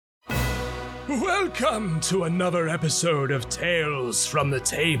Welcome to another episode of Tales from the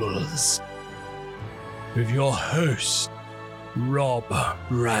Tables with your host, Rob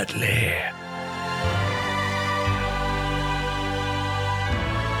Bradley.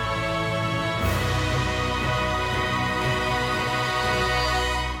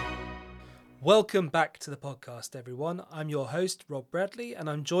 Welcome back to the podcast, everyone. I'm your host, Rob Bradley, and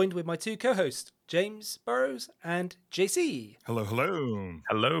I'm joined with my two co-hosts, James Burrows and JC. Hello, hello.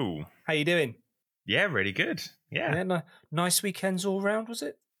 Hello. How you doing? Yeah, really good. Yeah. Nice weekends all round, was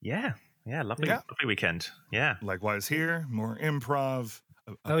it? Yeah. Lovely weekend. Yeah. Likewise here, more improv,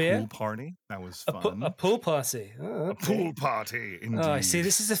 a pool party. That was fun. A pool party. Oh, okay. A pool party, indeed. Oh, I see.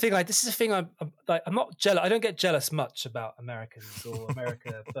 This is the thing. I'm not jealous. I don't get jealous much about Americans or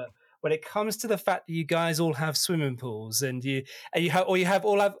America, but when it comes to the fact that you guys all have swimming pools and you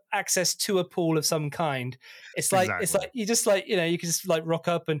have access to a pool of some kind, it's like you just you can just rock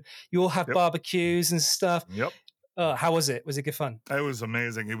up and you all have barbecues and stuff. Yep. How was it? Was it good fun? It was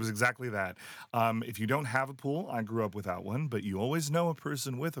amazing. It was exactly that. If you don't have a pool, I grew up without one, but you always know a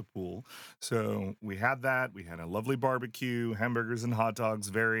person with a pool. So we had that. We had a lovely barbecue, hamburgers and hot dogs.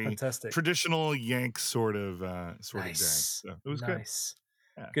 Very fantastic, traditional Yank sort of day. So it was good.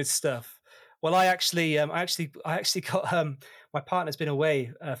 Yeah. Good stuff. Well, I actually got my partner's been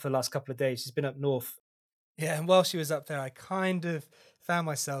away for the last couple of days. She's been up north. Yeah, and while she was up there, I kind of found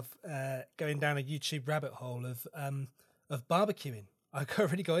myself going down a YouTube rabbit hole of barbecuing. I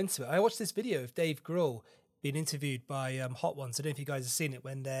really got into it. I watched this video of Dave Grohl being interviewed by Hot Ones. I don't know if you guys have seen it,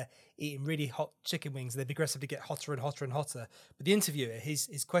 when they're eating really hot chicken wings. They progressively get hotter and hotter and hotter. But the interviewer,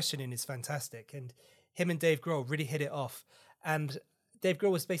 his questioning is fantastic. And him and Dave Grohl really hit it off. And Dave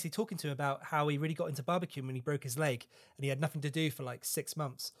Grohl was basically talking to him about how he really got into barbecuing when he broke his leg and he had nothing to do for like 6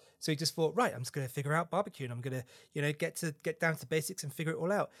 months. So he just thought, right, I'm just going to figure out barbecuing. I'm going to, get down to basics and figure it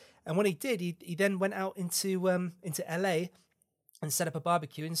all out. And when he did, he then went out into LA and set up a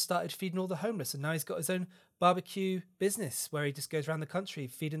barbecue and started feeding all the homeless. And now he's got his own barbecue business where he just goes around the country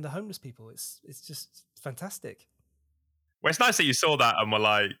feeding the homeless people. It's just fantastic. Well, it's nice that you saw that and were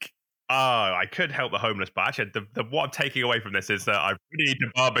like, oh, I could help the homeless, but actually, what I'm taking away from this is that I really need to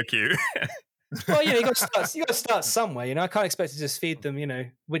barbecue. Well, you got to start somewhere. I can't expect to just feed them,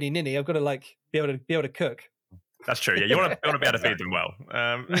 winny ninny. I've got to be able to cook. That's true. Yeah, you want to be able to feed them well.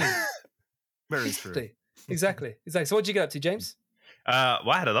 Very true. Exactly. So, what did you get up to, James? Well,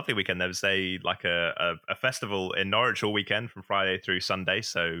 I had a lovely weekend. There was a festival in Norwich all weekend from Friday through Sunday.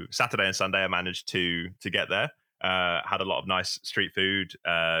 So Saturday and Sunday, I managed to get there. Had a lot of nice street food,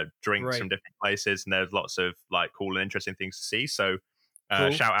 drinks from different places, and there's lots of cool and interesting things to see. So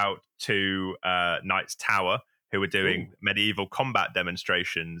cool. Shout out to Knights Tower, who were doing medieval combat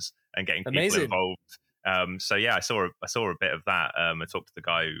demonstrations and getting people involved. So yeah, I saw a bit of that. I talked to the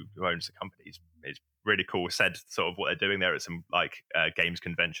guy who owns the company. It's really cool. Said sort of what they're doing there at some games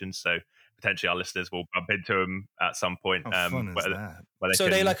conventions. So potentially our listeners will bump into them at some point. How fun is that? So are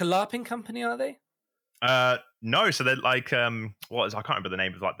they like a LARPing company, are they? No, so they're I can't remember the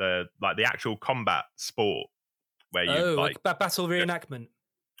name of the actual combat sport where you like battle reenactment.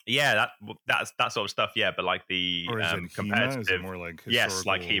 Yeah, that's that sort of stuff. Yeah, but like the competitive, is it more like yes,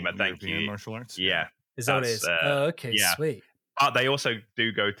 like HEMA. Thank European you. Martial arts. Yeah, is that what it is? Okay, yeah. Sweet. But they also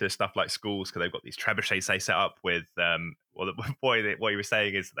do go to stuff like schools because they've got these trebuchets they set up with. What he was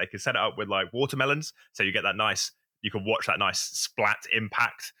saying is they can set it up with like watermelons, so you get that nice. You can watch that nice splat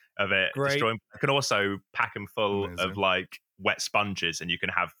impact of it destroying. You can also pack them full of like wet sponges, and you can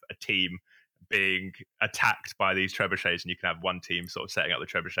have a team being attacked by these trebuchets, and you can have one team sort of setting up the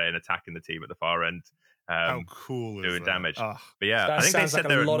trebuchet and attacking the team at the far end. How cool is doing that? damage. But yeah, that I think sounds they said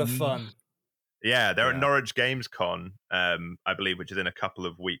like a lot of fun. Yeah, they're at Norwich Games Con, I believe, which is in a couple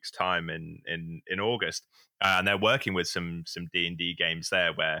of weeks' time in August, and they're working with some D&D games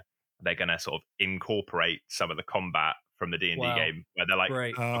there where they're going to sort of incorporate some of the combat from the D&D game, where they're like,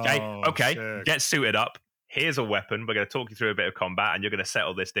 okay, get suited up. Here's a weapon. We're going to talk you through a bit of combat, and you're going to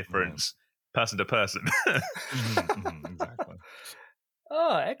settle this difference person to person. Exactly.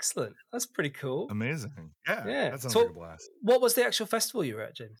 Oh, excellent. That's pretty cool. Amazing. Yeah. That sounds like a blast. What was the actual festival you were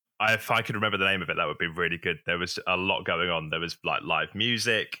at, James? If I could remember the name of it, that would be really good. There was a lot going on. There was like live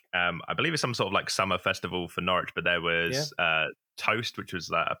music. I believe it's some sort of like summer festival for Norwich, but there was Toast, which was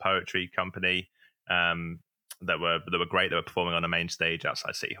a poetry company that were great. They were performing on a main stage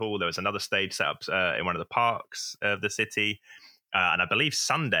outside City Hall. There was another stage set up in one of the parks of the city. And I believe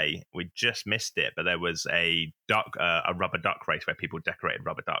Sunday, we just missed it, but there was a rubber duck race where people decorated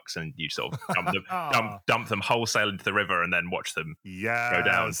rubber ducks, and you sort of dump them wholesale into the river and then watch them go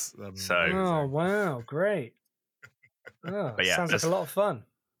down. So, wow, great! Oh, but yeah, sounds like a lot of fun.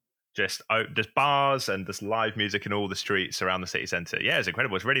 just bars and just live music in all the streets around the city centre. Yeah, it's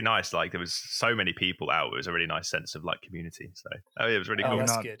incredible. It's really nice. Like there was so many people out. It was a really nice sense of like community. So it was really Oh, cool.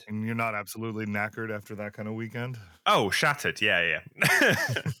 that's good. And you're not absolutely knackered after that kind of weekend? Oh, shattered. Yeah.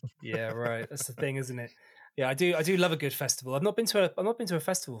 Yeah, right. That's the thing, isn't it? Yeah, I do love a good festival. I've not been to a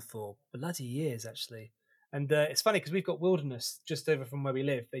festival for bloody years actually. And it's funny because we've got Wilderness just over from where we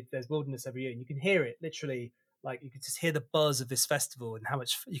live. There's Wilderness every year, and you can hear it literally. Like you can just hear the buzz of this festival and how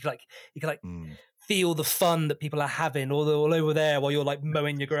much you can feel the fun that people are having all over there while you're like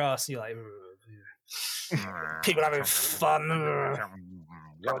mowing your grass. And you're like, people having fun.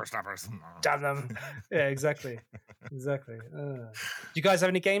 Damn them. Yeah, exactly. Do you guys have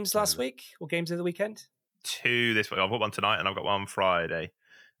any games last week or games of the weekend? 2 this week. I've got one tonight and I've got one Friday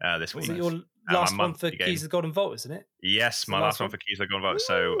this week. Was it your last one for Keys of the Golden Vault, isn't it? Yes, my last one for Keys of the Golden Vault.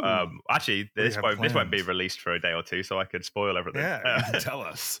 So actually, this won't be released for a day or two, so I could spoil everything. Yeah, you can tell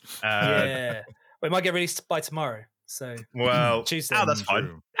us. Yeah. Well, it might get released by tomorrow. So Tuesday. Oh, that's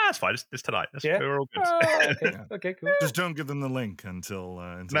fine. That's fine. It's tonight. We're all good. Okay. Okay, cool. Just don't give them the link until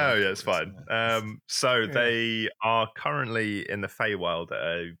no, yeah, it's fine. They are currently in the Feywild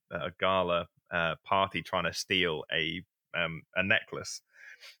at a gala party trying to steal a necklace.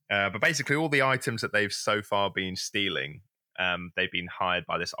 But basically, all the items that they've so far been stealing, they've been hired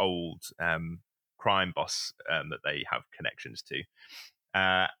by this old crime boss that they have connections to.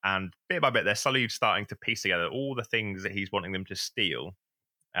 And bit by bit, they're slowly starting to piece together all the things that he's wanting them to steal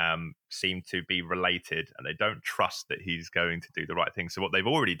seem to be related, and they don't trust that he's going to do the right thing. So what they've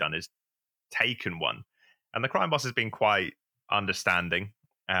already done is taken one. And the crime boss has been quite understanding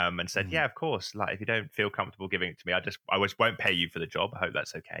and said, yeah, of course, like if you don't feel comfortable giving it to me, I just won't pay you for the job. I hope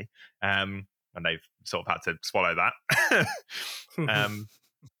that's okay. And they've sort of had to swallow that.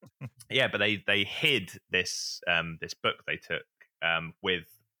 Yeah, but they hid this book they took with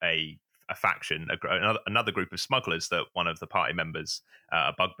a faction, another group of smugglers that one of the party members,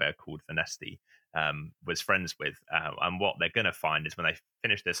 a bugbear called Venesti, was friends with. And what they're going to find is when they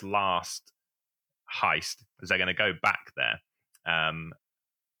finish this last heist, is they're going to go back there,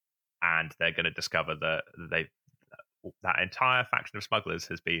 and they're going to discover that that entire faction of smugglers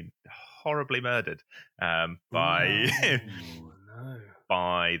has been horribly murdered by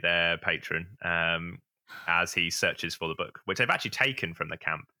by their patron as he searches for the book, which they've actually taken from the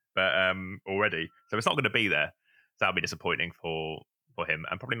camp, but already. So it's not going to be there. So that'll be disappointing for him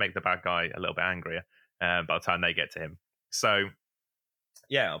and probably make the bad guy a little bit angrier by the time they get to him. So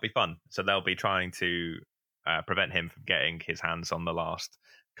yeah, it'll be fun. So they'll be trying to prevent him from getting his hands on the last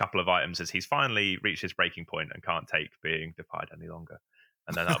couple of items as he's finally reached his breaking point and can't take being defied any longer.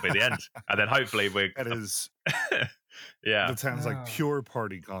 And then that'll be the end. And then hopefully that is yeah. That sounds like pure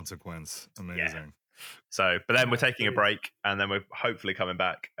party consequence. Amazing. Yeah. So, but then we're taking a break, and then we're hopefully coming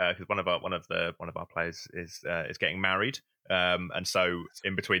back because one of our players is getting married, and so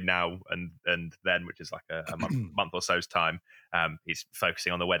in between now and then, which is like a month or so's time, he's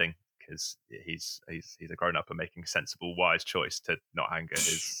focusing on the wedding because he's a grown up and making a sensible, wise choice to not anger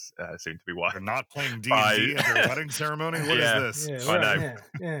his soon to be wife. They're not playing D&D at their wedding ceremony. What is this? Yeah, I know.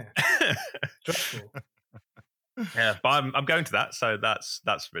 Yeah. Dreadful. Yeah, but I'm going to that, so that's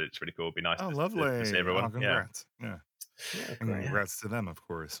really, it's really cool. It'd be nice. Lovely. To see everyone. Oh, congrats. Yeah. And congrats to them, of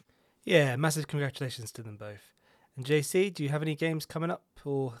course. Yeah, massive congratulations to them both. And JC, do you have any games coming up,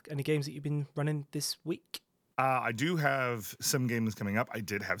 or any games that you've been running this week? I do have some games coming up. I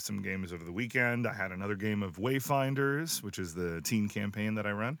did have some games over the weekend. I had another game of Wayfinders, which is the teen campaign that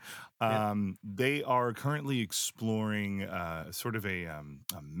I run. They are currently exploring sort of a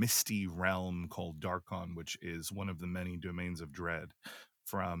misty realm called Darkon, which is one of the many domains of dread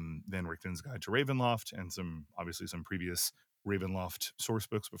from Van Richten's Guide to Ravenloft and obviously some previous Ravenloft source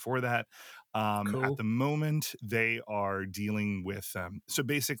books before that. Cool. At the moment, they are dealing with... so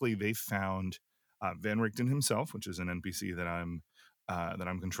basically, they found... Van Richten himself, which is an NPC that I'm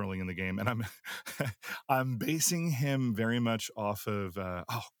controlling in the game, and I'm basing him very much off of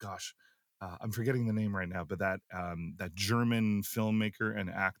I'm forgetting the name right now, but that German filmmaker and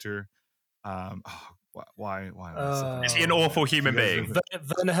actor. Why? Is he an awful human being?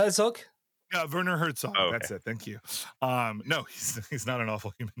 Werner Herzog. Yeah, Werner Herzog. Oh, okay. That's it. Thank you. No, he's not an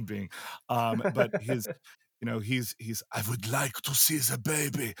awful human being, but his. He's. I would like to see the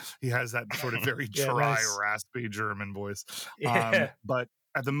baby. He has that sort of very dry, raspy German voice. Yeah. But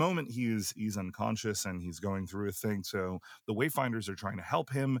at the moment, he's unconscious and he's going through a thing. So the Wayfinders are trying to help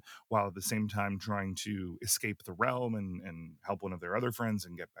him while at the same time trying to escape the realm and help one of their other friends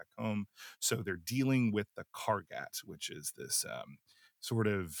and get back home. So they're dealing with the Kargat, which is this sort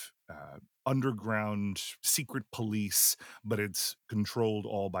of underground secret police, but it's controlled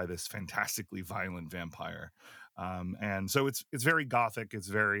all by this fantastically violent vampire. And so it's very gothic. It's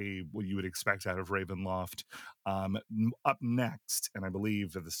very what you would expect out of Ravenloft. Up next, and I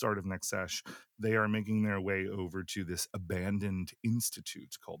believe at the start of next sesh, they are making their way over to this abandoned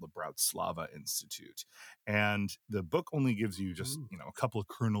institute called the Brautslava Institute. And the book only gives you just a couple of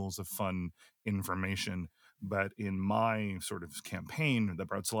kernels of fun information. But in my sort of campaign, the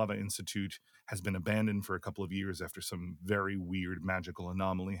Brautslava Institute has been abandoned for a couple of years after some very weird magical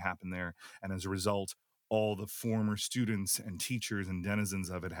anomaly happened there. And as a result, all the former students and teachers and denizens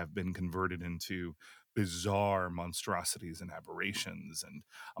of it have been converted into bizarre monstrosities and aberrations. And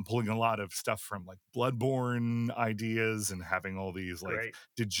I'm pulling a lot of stuff from like Bloodborne ideas and having all these like Great.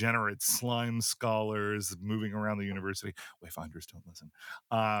 degenerate slime scholars moving around the university. Wayfinders, don't listen.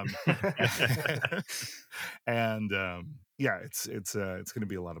 And yeah, it's going to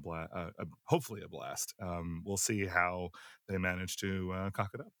be a lot of hopefully a blast. We'll see how they manage to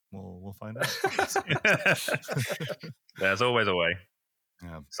cock it up. We'll find out. There's always a way.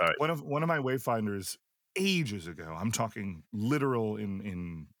 Yeah. Sorry. One of my Wayfinders ages ago, I'm talking literal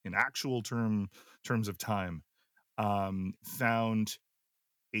in actual terms of time, found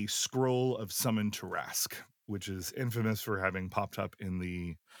a scroll of Summon Tarask, which is infamous for having popped up in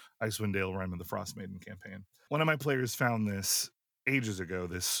the Icewind Dale Rime of the Frostmaiden campaign. One of my players found this ages ago,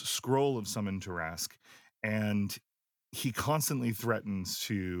 this scroll of Summon Tarask, and he constantly threatens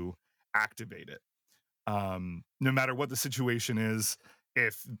to activate it. No matter what the situation is,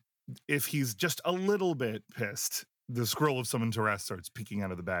 if he's just a little bit pissed, the scroll of Summon Tarask starts peeking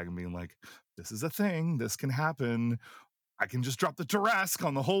out of the bag and being like, this is a thing, this can happen. I can just drop the Tarask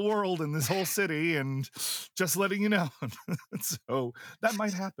on the whole world and this whole city, and just letting you know. So that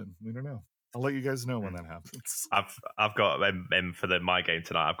might happen. We don't know. I'll let you guys know when that happens. I've got for my game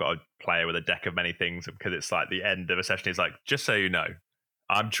tonight, I've got a player with a deck of many things, because it's like the end of a session. He's like, just so you know,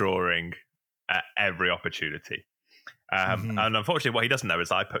 I'm drawing at every opportunity. And unfortunately, what he doesn't know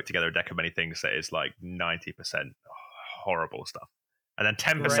is I put together a deck of many things that is like 90% horrible stuff. And then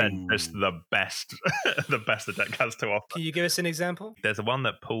 10% is the best, the best the deck has to offer. Can you give us an example? There's the one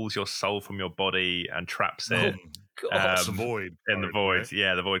that pulls your soul from your body and traps it. The void in the void, right?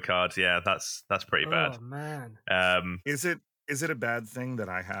 Yeah, the void cards. Yeah, that's pretty bad. Oh man. Is it a bad thing that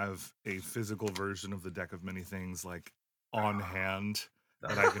I have a physical version of the deck of many things like on hand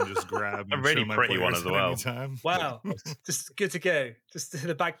that I can just grab? A really pretty one as well. Wow, just good to go. Just in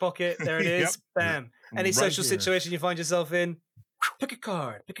the back pocket. There it is. Yep. Bam. Any right social situation you find yourself in, pick a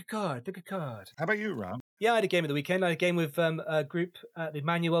card. Pick a card. Pick a card. How about you, Rob? Yeah, I had a game at the weekend. I had a game with a group at the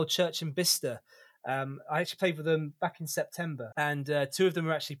Emmanuel Church in Bicester. I actually played with them back in September, and two of them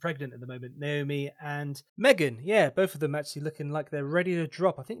are actually pregnant at the moment, Naomi and Megan. Yeah, both of them actually looking like they're ready to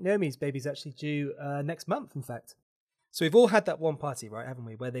drop. I think Naomi's baby's actually due next month, in fact. So we've all had that one party, right, haven't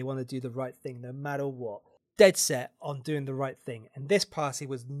we, where they want to do the right thing no matter what. Dead set on doing the right thing, and this party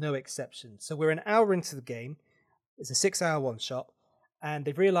was no exception. So we're an hour into the game. It's a 6-hour one-shot, and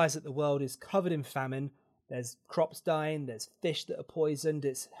they've realised that the world is covered in famine. There's crops dying. There's fish that are poisoned.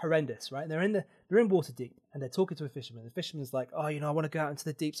 It's horrendous, right? And they're in Waterdeep, and they're talking to a fisherman. The fisherman's like, "Oh, I want to go out into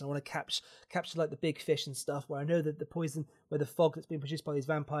the deeps and I want to capture like the big fish and stuff. Where I know that the poison, where the fog that's being produced by these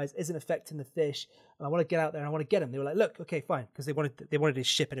vampires isn't affecting the fish, and I want to get out there and I want to get them." They were like, "Look, okay, fine," because they wanted his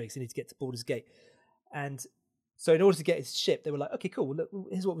ship anyway, because they need to get to Baldur's Gate. And so in order to get his ship, they were like, "Okay, cool. Well, look,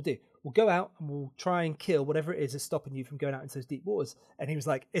 here's what we'll do. We'll go out and we'll try and kill whatever it is that's stopping you from going out into those deep waters." And he was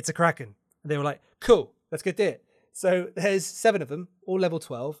like, "It's a kraken." And they were like, "Cool, let's go do it." So there's 7 of them, all level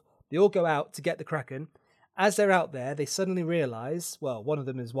 12. They all go out to get the kraken. As they're out there, they suddenly realise, well, one of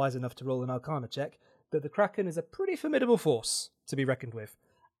them is wise enough to roll an Arcana check, that the kraken is a pretty formidable force to be reckoned with.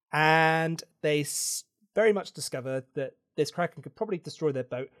 And they very much discover that this kraken could probably destroy their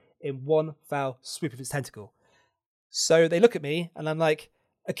boat in one foul swoop of its tentacle. So they look at me, and I'm like,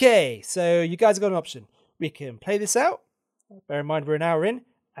 "Okay, so you guys have got an option. We can play this out. Bear in mind we're an hour in,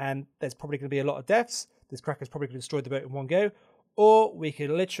 and there's probably going to be a lot of deaths. This kraken's probably going to destroy the boat in one go. Or we could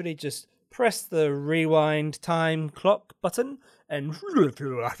literally just press the rewind time clock button and go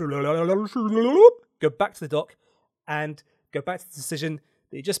back to the dock and go back to the decision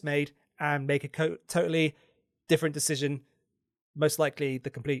that you just made and make a totally different decision, most likely the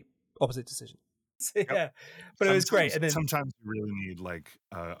complete opposite decision." So, yeah, but it was great. And then sometimes you really need like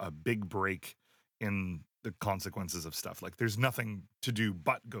a big break in the consequences of stuff. Like there's nothing to do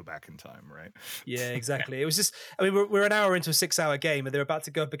but go back in time, right? Yeah, exactly. It was just, I mean, we're an hour into a 6-hour game, and they're about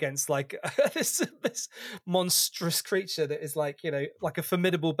to go up against like this monstrous creature that is like, like a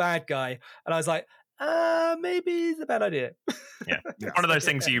formidable bad guy. And I was like, maybe it's a bad idea. Yeah. Yeah. One of those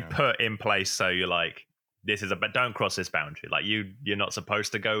things you Yeah. put in place so you're like, this is but don't cross this boundary. Like you're not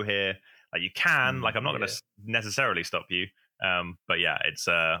supposed to go here. Like you can. Like I'm not going to necessarily stop you. But yeah, it's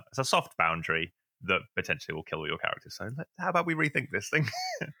a soft boundary that potentially will kill all your characters. So how about we rethink this thing?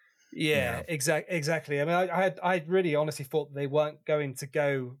 Yeah, exactly. I mean, I really honestly thought they weren't going to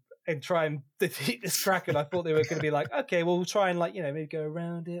go and try and defeat this Kraken. I thought they were going to be like, okay, well, we'll try and like, maybe go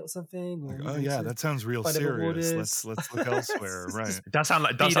around it or something. Or, Oh yeah, that sounds real serious. Let's look elsewhere, right? It does sound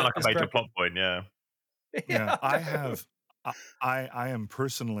like a major plot point. Yeah. Yeah, I am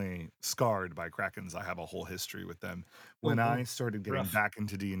personally scarred by Krakens. I have a whole history with them. When I started getting back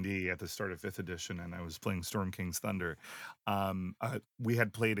into D&D at the start of 5th edition and I was playing Storm King's Thunder, we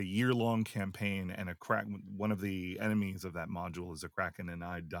had played a year-long campaign, and one of the enemies of that module is a Kraken, and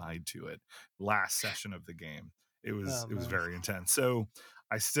I died to it last session of the game. It was very intense. So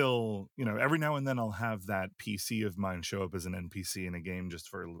I still, every now and then I'll have that PC of mine show up as an NPC in a game just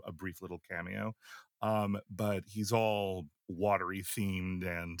for a brief little cameo. But he's all watery themed,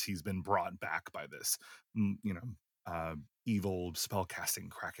 and he's been brought back by this, evil spellcasting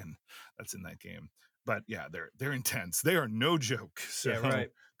Kraken that's in that game. But yeah, they're intense. They are no joke. So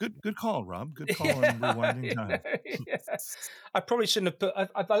good call, Rob. Good call on rewinding time. I probably shouldn't have put. I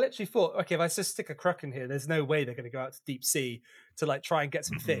literally thought, okay, if I just stick a Kraken here, there's no way they're going to go out to deep sea to like try and get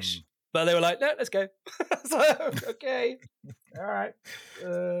some fish. But they were like, no, let's go. So, okay. All right.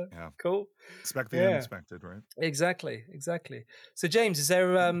 Cool. Expect the unexpected, right? Exactly. So, James, is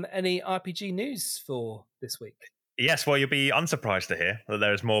there any RPG news for this week? Yes, well, you'll be unsurprised to hear that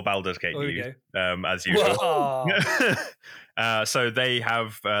there is more Baldur's Gate news, as usual. So they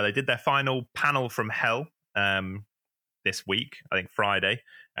did their final panel from Hell this week, I think Friday,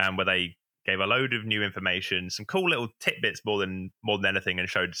 where they gave a load of new information, some cool little tidbits more than anything, and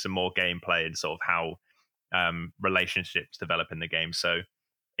showed some more gameplay and sort of how relationships develop in the game. So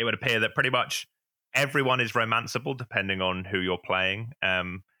it would appear that pretty much everyone is romanceable depending on who you're playing.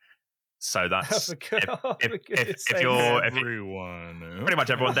 So that's if you're everyone, pretty much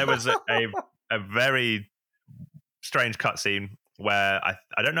everyone. There was a very strange cutscene where I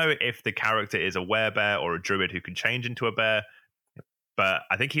don't know if the character is a werebear or a druid who can change into a bear, but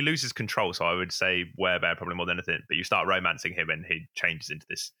I think he loses control. So I would say werebear probably more than anything. But you start romancing him, and he changes into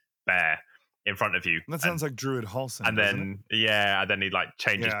this bear in front of you. That sounds like Druid Halsin. And then and then he like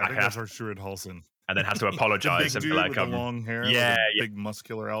changes back. I think that's our Druid Halsin. And then has to apologize and be like, with long hair, big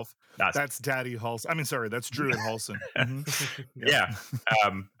muscular elf. That's Daddy Halsin. I mean, sorry, that's Druid Halsin. And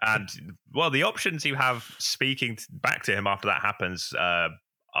well, the options you have speaking back to him after that happens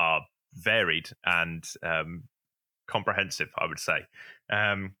are varied and comprehensive, I would say.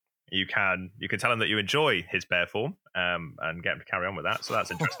 You can tell him that you enjoy his bear form and get him to carry on with that. So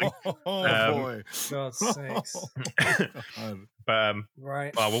that's interesting. Boy, God's sakes! But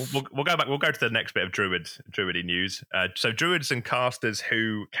right. Well, we'll go back. We'll go to the next bit of druidy news. So druids and casters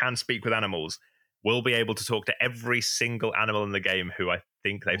who can speak with animals will be able to talk to every single animal in the game who I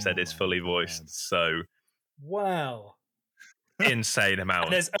think they've said is fully voiced. So wow, insane amount.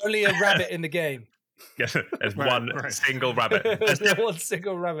 And there's only a rabbit in the game. There's one single rabbit. There's one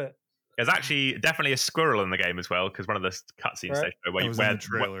single rabbit. There's actually definitely a squirrel in the game as well, because one of the cutscenes they show where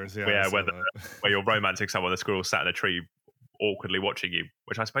you're romancing someone, the squirrel sat in a tree awkwardly watching you.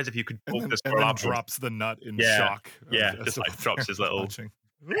 Which I suppose if you could talk the squirrel up, drops the nut in shock. Yeah, just like drops his little. So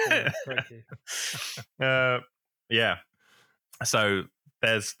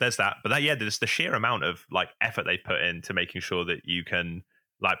there's that, but there's the sheer amount of like effort they put into making sure that you can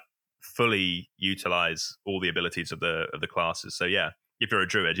like fully utilize all the abilities of the classes. So yeah, if you're a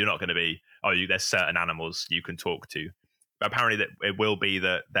druid, you're not going to be there's certain animals you can talk to, but apparently that it will be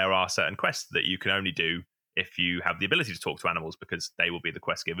that there are certain quests that you can only do if you have the ability to talk to animals, because they will be the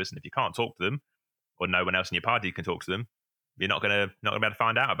quest givers, and if you can't talk to them or no one else in your party can talk to them, you're not gonna be able to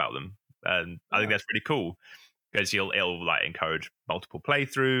find out about them. And I think that's really cool, because it'll like encourage multiple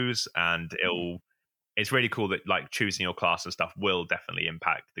playthroughs, and it's really cool that like choosing your class and stuff will definitely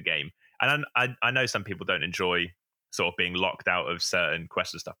impact the game. And I know some people don't enjoy sort of being locked out of certain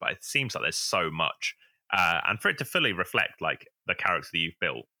quests and stuff, but it seems like there's so much. And for it to fully reflect like the character that you've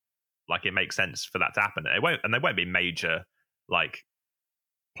built, like it makes sense for that to happen. There won't be major like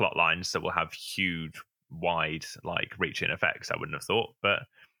plot lines that will have huge, wide, like reaching effects, I wouldn't have thought. But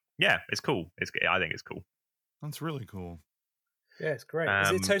yeah, it's cool. I think it's cool. That's really cool. Yeah, it's great.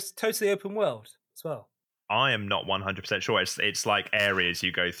 Is it totally open world as well? I am not 100% sure. It's like areas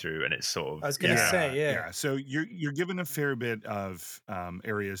you go through, and it's sort of. I was going to say, yeah. So you're given a fair bit of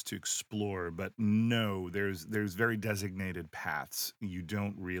areas to explore, but no, there's very designated paths. You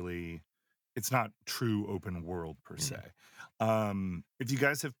don't really it's not true open world per se. Mm. If you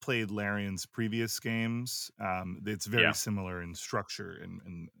guys have played Larian's previous games, it's very similar in structure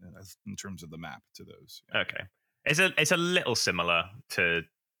in terms of the map to those. Yeah. Okay, it's a little similar to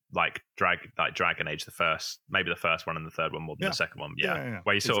like Dragon Age, maybe the first one and the third one more than the second one.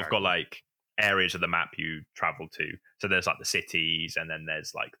 Where you sort of got like areas of the map you travel to. So there's like the cities, and then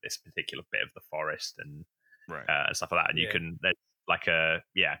there's like this particular bit of the forest and stuff like that. And you can there's like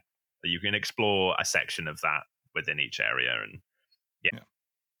you can explore a section of that within each area, and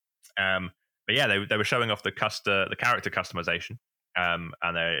but yeah, they were showing off the character customization,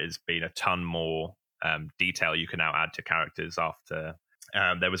 and there has been a ton more detail you can now add to characters after.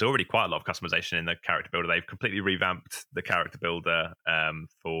 There was already quite a lot of customization in the character builder. They've completely revamped the character builder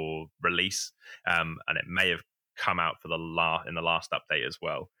for release, and it may have come out in the last update as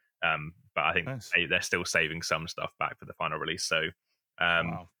well. But I think they're still saving some stuff back for the final release. So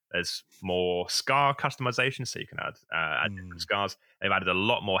there's more scar customization, so you can add different scars. They've added a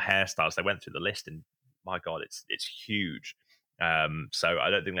lot more hairstyles. They went through the list, and my God, it's huge. So I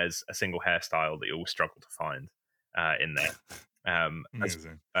don't think there's a single hairstyle that you'll struggle to find in there.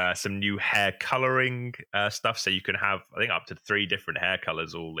 Some new hair coloring stuff, so you can have I think up to 3 different hair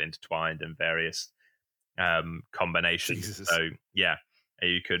colors all intertwined in various combinations. Jesus. So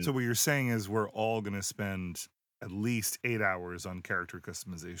you can. So what you're saying is we're all going to spend at least 8 hours on character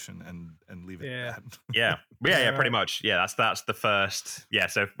customization and leave it at that. Pretty much. That's the first.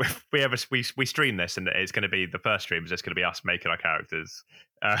 So if we stream this, and it's going to be the first stream is just going to be us making our characters,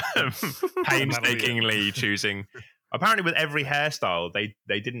 painstakingly choosing. Apparently, with every hairstyle, they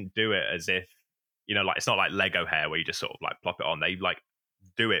didn't do it as if like it's not like Lego hair where you just sort of like plop it on. They like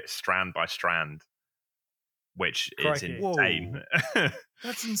do it strand by strand, which is insane.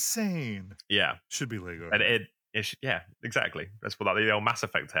 That's insane. Yeah, should be Lego. And it exactly. That's what the old Mass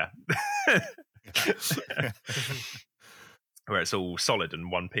Effect hair, where it's all solid in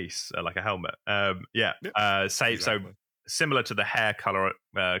one piece, like a helmet. Exactly. So similar to the hair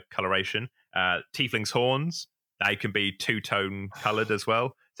coloration, tieflings' horns. They can be 2-tone colored as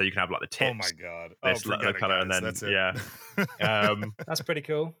well, so you can have like the tips. Oh my God! This color, and then that's pretty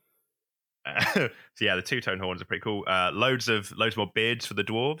cool. So the 2-tone horns are pretty cool. Loads more beards for the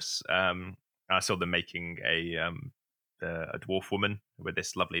dwarves. I saw them making a dwarf woman with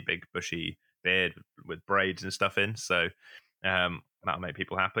this lovely big bushy beard with braids and stuff in. So that'll make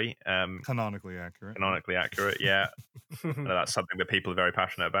people happy. Canonically accurate. Yeah. That's something that people are very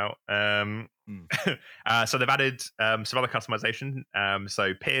passionate about. So they've added some other customization.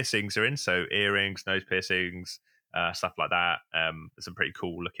 So piercings are in, so earrings, nose piercings, stuff like that. There's some pretty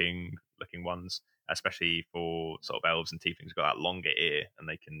cool looking ones, especially for sort of elves and tieflings who've got that longer ear, and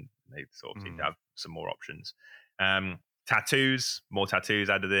they sort of seem to have some more options. Tattoos, more tattoos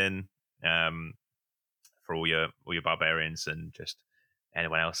added in for all your barbarians and just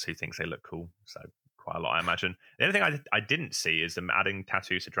anyone else who thinks they look cool. So quite a lot, I imagine. The only thing I didn't see is them adding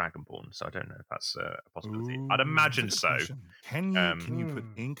tattoos to Dragonborn, so I don't know if that's a possibility. I'd imagine so. Question. Can you put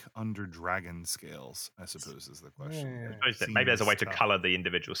ink under dragon scales, I suppose, is the question. Maybe there's a way to color the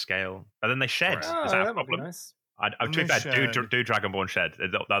individual scale, but then they shed. Right. Is that a problem? Nice. Do Dragonborn shed?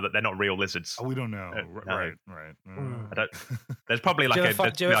 They're not real lizards. Oh, we don't know. Right. There's probably like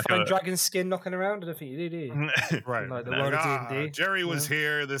do you ever find dragon skin knocking around? I don't think you do. Right. Like the world of D&D. Jerry was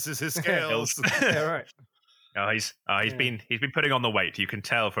here. This is his scales. Yeah, right. Oh, he's been putting on the weight. You can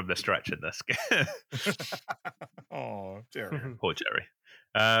tell from the stretch in this. Oh, Jerry. Poor Jerry.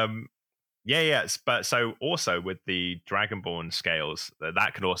 But so also with the Dragonborn scales,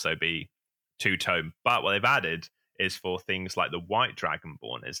 that can also be 2-tone. But what they've added is for things like the white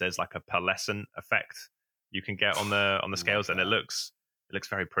Dragonborn is there's like a pearlescent effect you can get on the scales, and it looks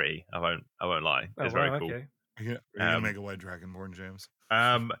very pretty. I won't lie. It's very cool. Okay. Are you gonna make a white Dragonborn, James?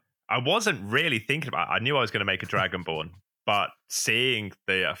 I wasn't really thinking about it. I knew I was going to make a Dragonborn, but seeing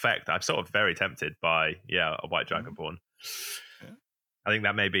the effect, I'm sort of very tempted by a white Dragonborn. Yeah. I think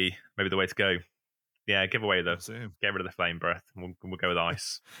that may be the way to go. Yeah, get rid of the flame breath. We'll go with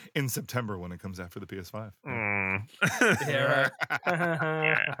ice in September when it comes out for the PS5. Yeah,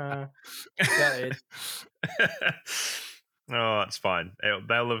 right. Oh, that's fine.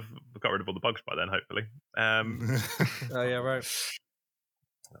 They'll have got rid of all the bugs by then, hopefully. Oh yeah, right.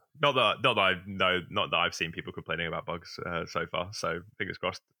 Not that I've seen people complaining about bugs so far. So fingers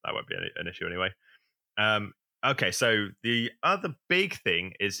crossed that won't be an issue anyway. Okay, so the other big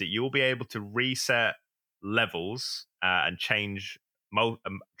thing is that you'll be able to reset levels and change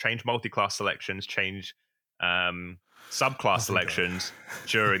multi-class selections, change subclass selections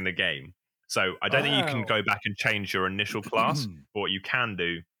during the game. So I don't think you can go back and change your initial class, but what you can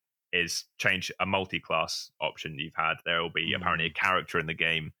do is change a multi-class option you've had. There will be apparently a character in the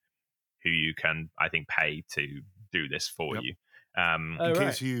game who you can, I think, pay to do this for you. In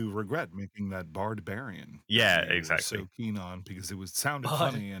case you regret making that Barbarian. Yeah, that you exactly. were so keen on because it sounded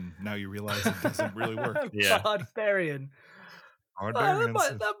funny, and now you realize it doesn't really work. Yeah. Barbarian. Barbarian.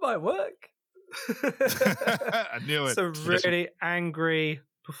 That might work. I knew it. It's a really angry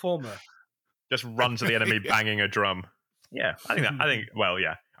performer. Just run to the enemy banging a drum. Yeah, I think. Well,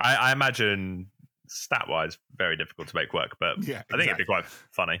 yeah, I imagine stat-wise very difficult to make work, but Yeah, I think it'd be quite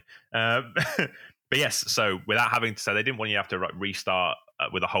funny. But yes, so without having to, so they didn't want you to have to restart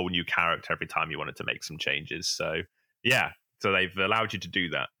with a whole new character every time you wanted to make some changes. So yeah, so they've allowed you to do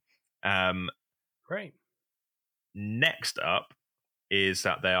that. Great. Next up is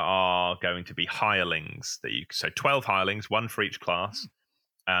that there are going to be hirelings that so 12 hirelings, one for each class,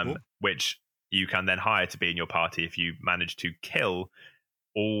 Cool. which you can then hire to be in your party if you manage to kill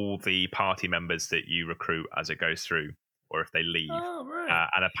all the party members that you recruit as it goes through, or if they leave. Oh, right.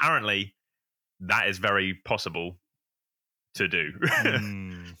 And apparently that is very possible to do.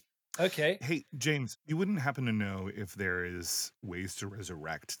 Okay. Hey, James, you wouldn't happen to know if there is ways to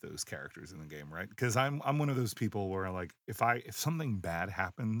resurrect those characters in the game, right? Because I'm one of those people where, like, if something bad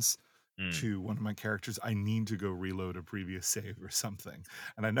happens to one of my characters, I need to go reload a previous save or something.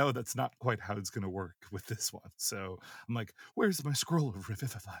 And I know that's not quite how it's going to work with this one. So I'm like, where's my scroll of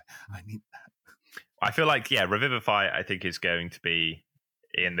Revivify? I need that. I feel like, yeah, Revivify, I think, is going to be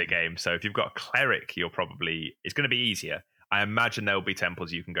in the game. So if you've got a cleric, it's going to be easier. I imagine there'll be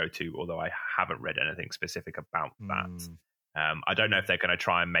temples you can go to, although I haven't read anything specific about that. I don't know if they're going to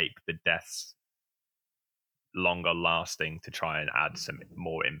try and make the deaths longer lasting to try and add some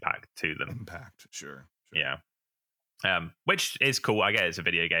more impact to them. Sure. Yeah. Which is cool. I get it's a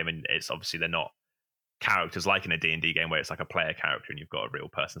video game, and it's obviously they're not characters like in a D&D game where it's like a player character and you've got a real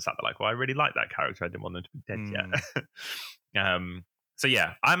person sat there like, well, I really like that character. I didn't want them to be dead yet. So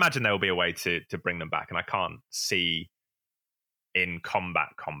yeah, I imagine there will be a way to bring them back, and I can't see in combat.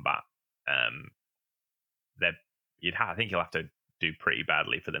 I think you'll have to do pretty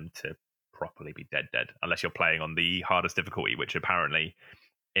badly for them to properly be dead, unless you're playing on the hardest difficulty, which apparently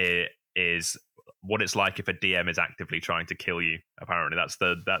is what it's like if a DM is actively trying to kill you. Apparently,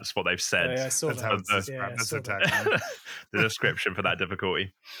 that's what they've said. Oh, yeah, I saw That's that. how it's described. That's the tagline. The description for that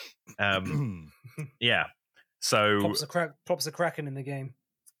difficulty. Yeah. So props are cracking in the game.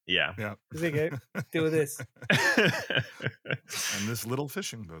 Yeah. There you go. Deal with this. And this little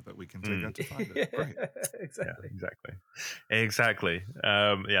fishing boat that we can take out to find it. Great. Exactly.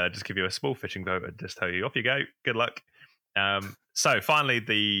 Just give you a small fishing boat and just tell you, off you go. Good luck. So finally,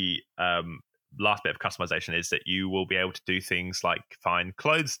 the last bit of customization is that you will be able to do things like find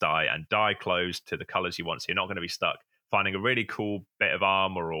clothes dye and dye clothes to the colors you want. So you're not going to be stuck finding a really cool bit of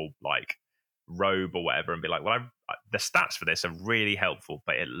armor or like robe or whatever and be like, well, the stats for this are really helpful,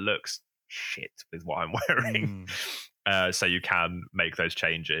 but it looks shit with what I'm wearing. So you can make those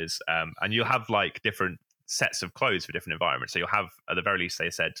changes, and you'll have like different sets of clothes for different environments. So you'll have, at the very least, they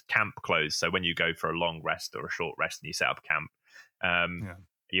said camp clothes. So when you go for a long rest or a short rest and you set up camp,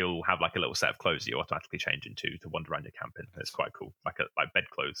 you'll have like a little set of clothes that you automatically change into to wander around your camp in. It's quite cool, like bed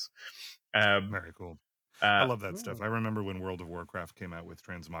clothes. Very cool. I love that stuff. I remember when World of Warcraft came out with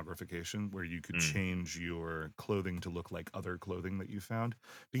transmogrification, where you could change your clothing to look like other clothing that you found,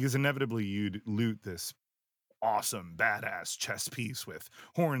 because inevitably you'd loot this awesome, badass chest piece with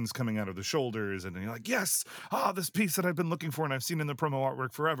horns coming out of the shoulders, and then you're like, yes, this piece that I've been looking for and I've seen in the promo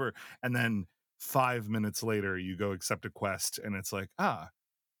artwork forever. And then 5 minutes later, you go accept a quest, and it's like,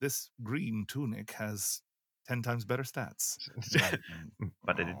 this green tunic has 10 times better stats.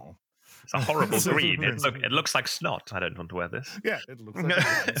 But it's a horrible green. It looks like snot. I don't want to wear this. Yeah, it looks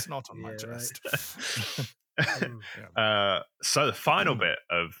like snot on my chest. So the final bit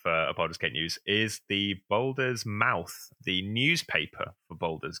of Baldur's Gate news is the Baldur's Mouth, the newspaper for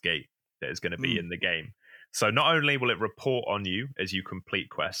Baldur's Gate that is going to be in the game. So not only will it report on you as you complete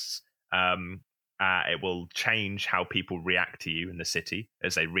quests, it will change how people react to you in the city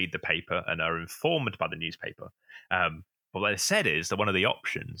as they read the paper and are informed by the newspaper. But what they said is that one of the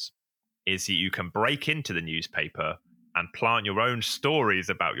options is that you can break into the newspaper and plant your own stories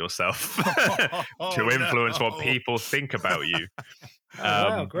about yourself to influence what people think about you.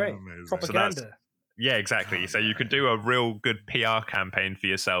 Wow, great. Propaganda. Yeah, exactly. So you could do a real good PR campaign for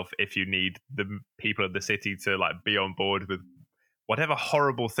yourself if you need the people of the city to like be on board with whatever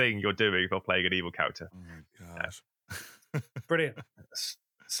horrible thing you're doing for playing an evil character. Oh my gosh. Brilliant.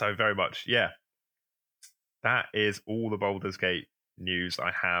 So very much. Yeah. That is all the Baldur's Gate news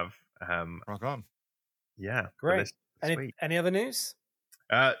I have. Rock on. Yeah. Great. Any other news?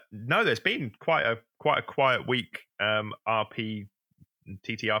 No, there's been quite a quiet week, TTRPG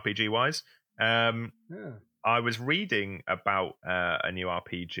wise. Yeah. I was reading about a new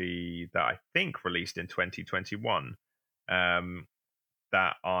RPG that I think released in 2021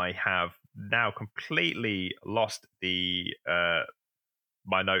 that I have now completely lost the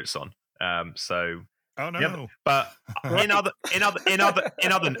my notes on. So Oh yeah, no! but in other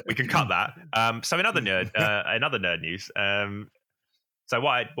we can cut that. So in other nerd news, so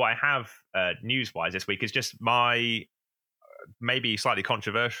what I have news wise this week is just my maybe slightly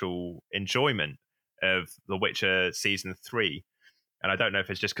controversial enjoyment of The Witcher season 3, and I don't know if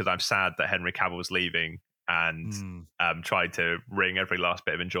it's just because I'm sad that Henry Cavill's leaving and trying to wring every last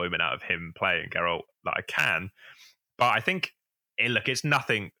bit of enjoyment out of him playing Geralt that I can. But I think it's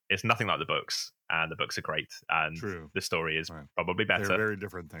nothing like the books, and the books are great, and True. the story is probably better. They're very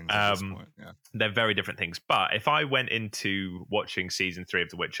different things at this point. Yeah, they're very different things. But if I went into watching season 3 of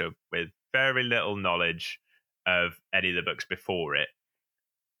The Witcher with very little knowledge of any of the books before it,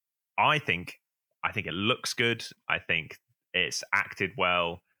 I think it looks good. I think it's acted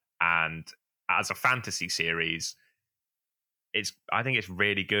well, and as a fantasy series, I think it's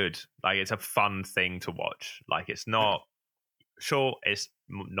really good. Like, it's a fun thing to watch. Like, it's not it's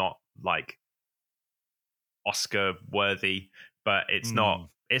not like Oscar worthy, but it's not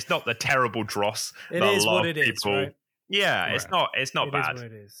the terrible dross. It is what it is, right? Yeah, right. it's not bad. It is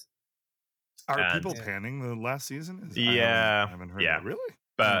what it is. Are people panning the last season? Yeah, I haven't heard that. Really?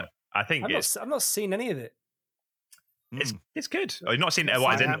 But I think I've not seen any of it. It's good. I've not seen all 3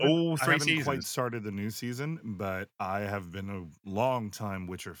 seasons. I haven't quite started the new season, but I have been a long-time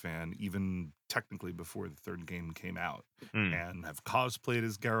Witcher fan, even technically before the 3rd game came out, and have cosplayed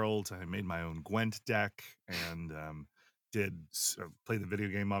as Geralt. I made my own Gwent deck, and did play the video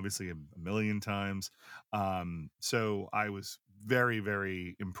game obviously a million times. So I was very,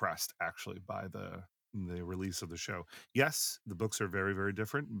 very impressed actually by the release of the show. Yes, the books are very, very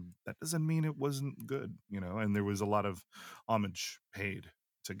different. That doesn't mean it wasn't good, and there was a lot of homage paid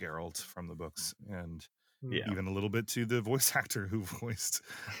to Geralt from the books, and even a little bit to the voice actor who voiced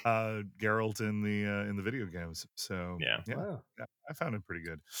Geralt in the video games. So Wow. I found it pretty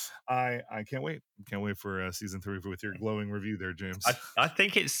good. I can't wait for season 3 with your glowing review there, James. I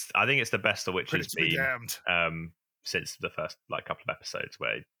think it's the best The Witcher's been damned. Since the first couple of episodes,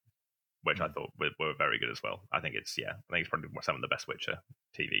 which I thought were very good as well. I think it's probably some of the best Witcher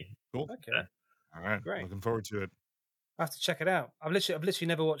TV. Cool. Okay. All right. Great. Looking forward to it. I have to check it out. I've literally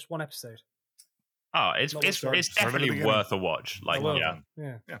never watched one episode. Oh, it's definitely worth a watch. Like,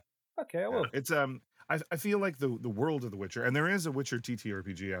 yeah. Okay, I will. It's I feel like the world of The Witcher, and there is a Witcher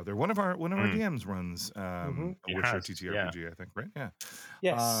TTRPG out there. One of our DMs runs a Witcher TTRPG, I think, right? Yeah.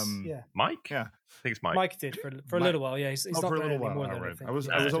 Yes. Mike? Yeah. I think it's Mike. Mike did for a little while. Yeah, he's not for a doing little it while. anymore. Right. Then,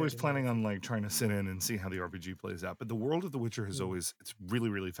 I was always planning on like trying to sit in and see how the RPG plays out. But the world of The Witcher has always it's really,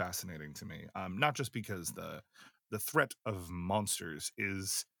 really fascinating to me. Not just because the threat of monsters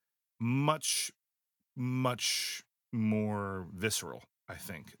is much more visceral, I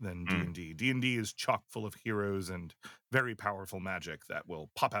think, than D&D. D&D is chock full of heroes and very powerful magic that will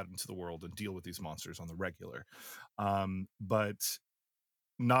pop out into the world and deal with these monsters on the regular. But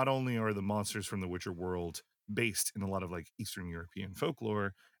not only are the monsters from the Witcher world based in a lot of like Eastern European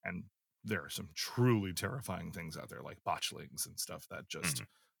folklore, and there are some truly terrifying things out there like botchlings and stuff that just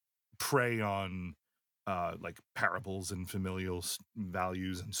prey on like parables and familial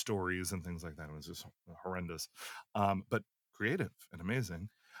values and stories and things like that. It was just horrendous, but creative and amazing.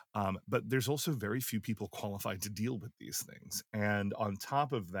 But there's also very few people qualified to deal with these things. And on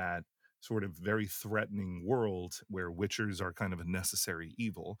top of that sort of very threatening world where witchers are kind of a necessary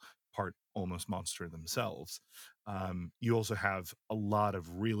evil, part almost monster themselves, you also have a lot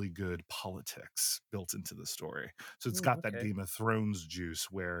of really good politics built into the story. So it's got that Game of Thrones juice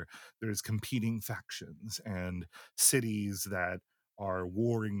where there's competing factions and cities that are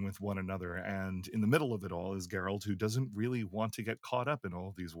warring with one another, and in the middle of it all is Geralt, who doesn't really want to get caught up in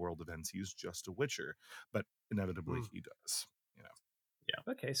all these world events. He's just a witcher, but inevitably he does.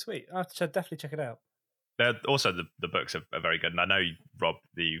 Yeah. Okay, sweet. I have to definitely check it out. Also, the books are very good, and I know, Rob,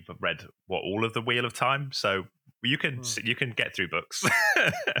 you've read all of the Wheel of Time, so you can get through books.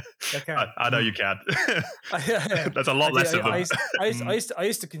 I know you can. There's a lot less of them. I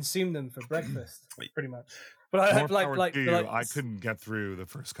used to consume them for breakfast, pretty much. But I couldn't get through the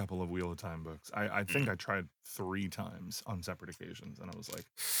first couple of Wheel of Time books. I think I tried 3 times on separate occasions, and I was like,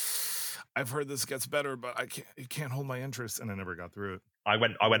 I've heard this gets better, but it can't hold my interest, and I never got through it. I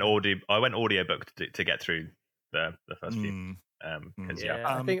went audiobook to get through the first few. I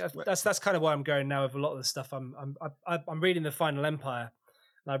think that's kind of where I'm going now with a lot of the stuff. I'm reading the Final Empire,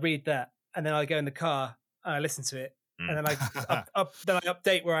 and I read that, and then I go in the car and I listen to it, and then I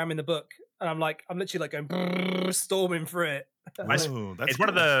update where I'm in the book, and I'm literally like going storming through it. Oh, that's It's one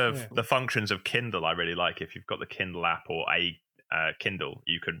of cool. the functions of Kindle I really like. If you've got the Kindle app or a Kindle,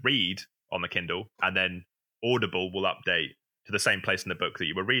 you could read on the Kindle, and then Audible will update to the same place in the book that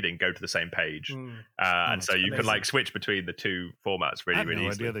you were reading, go to the same page, and so you can like switch between the two formats really, really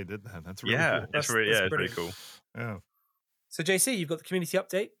easily. I had no idea they did that. That's really yeah, cool. it's really cool. Yeah. So JC, you've got the community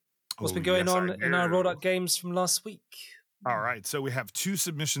update. What's been going on in our Rolled Up games from last week? All right, so we have 2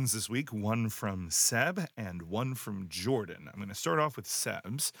 submissions this week, one from Seb and one from Jordan. I'm going to start off with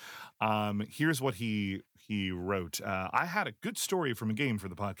Seb's. Here's what he wrote. I had a good story from a game for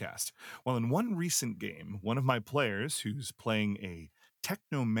the podcast. Well, in one recent game, one of my players who's playing a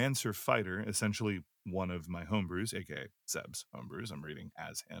Technomancer fighter, essentially one of my homebrews, aka Seb's homebrews, I'm reading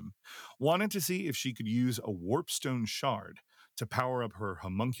as him, wanted to see if she could use a Warpstone shard to power up her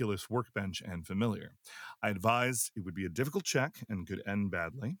homunculus workbench and familiar. I advised it would be a difficult check and could end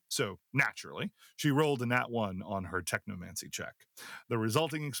badly, so naturally, she rolled a nat 1 on her technomancy check. The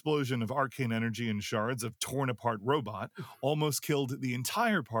resulting explosion of arcane energy and shards of torn-apart robot almost killed the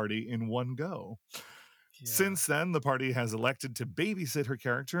entire party in one go. Yeah. Since then, the party has elected to babysit her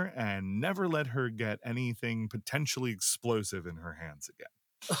character and never let her get anything potentially explosive in her hands again.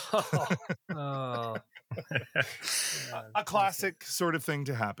 A classic sort of thing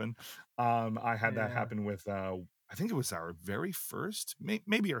to happen. I had that happen with I think it was our very first,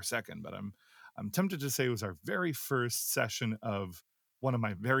 maybe our second, but I'm tempted to say it was our very first session of one of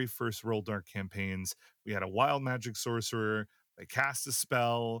my very first Roll Dark campaigns. We had a wild magic sorcerer. They cast a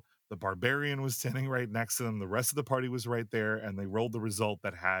spell. The barbarian was standing right next to them. The rest of the party was right there, and they rolled the result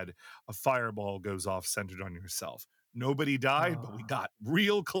that had a fireball goes off centered on yourself. Nobody died, but we got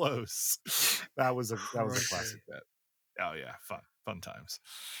real close. That was a classic bit. Oh yeah, fun times.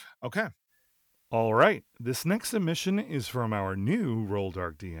 Okay. All right. This next submission is from our new Roll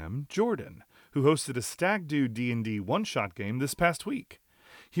Dark DM, Jordan, who hosted a Stag Do D&D one-shot game this past week.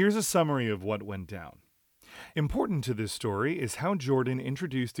 Here's a summary of what went down. Important to this story is how Jordan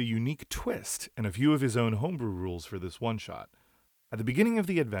introduced a unique twist and a few of his own homebrew rules for this one-shot. At the beginning of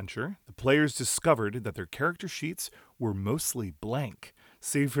the adventure, the players discovered that their character sheets were mostly blank,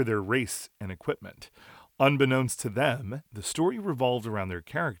 save for their race and equipment. Unbeknownst to them, the story revolved around their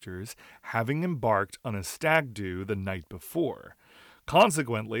characters having embarked on a stag do the night before.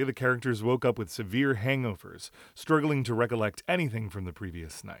 Consequently, the characters woke up with severe hangovers, struggling to recollect anything from the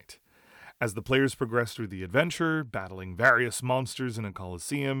previous night. As the players progressed through the adventure, battling various monsters in a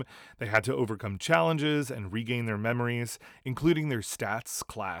coliseum, they had to overcome challenges and regain their memories, including their stats,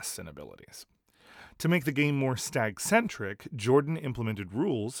 class, and abilities. To make the game more stag-centric, Jordan implemented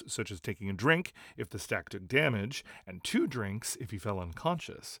rules such as taking a drink if the stag took damage, and 2 drinks if he fell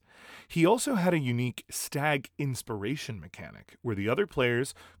unconscious. He also had a unique stag inspiration mechanic, where the other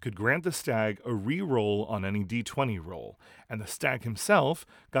players could grant the stag a re-roll on any d20 roll, and the stag himself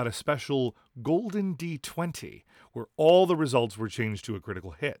got a special golden d20, where all the results were changed to a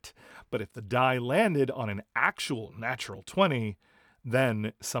critical hit. But if the die landed on an actual natural 20,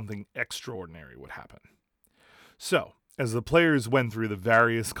 then something extraordinary would happen. So, as the players went through the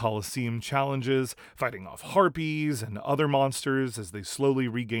various Colosseum challenges, fighting off harpies and other monsters as they slowly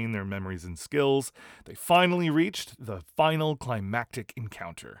regained their memories and skills, they finally reached the final climactic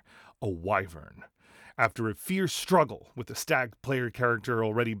encounter, a wyvern. After a fierce struggle with the stag player character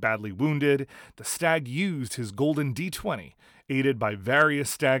already badly wounded, the stag used his golden d20, aided by various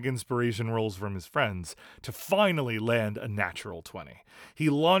stag inspiration rolls from his friends, to finally land a natural 20. He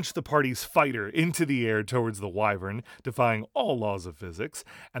launched the party's fighter into the air towards the wyvern, defying all laws of physics,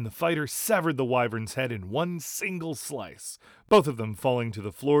 and the fighter severed the wyvern's head in one single slice, both of them falling to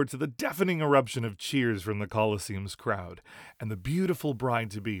the floor to the deafening eruption of cheers from the Colosseum's crowd, and the beautiful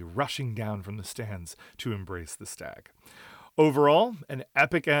bride-to-be rushing down from the stands to embrace the stag. Overall, an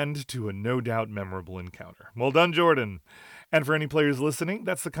epic end to a no doubt memorable encounter. Well done, Jordan! And for any players listening,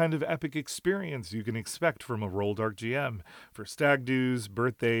 that's the kind of epic experience you can expect from a Roll Dark GM for stag do's,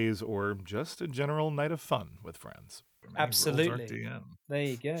 birthdays, or just a general night of fun with friends. Absolutely. There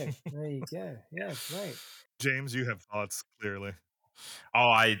you go. There you go. Yeah, great. James, you have thoughts, clearly. Oh,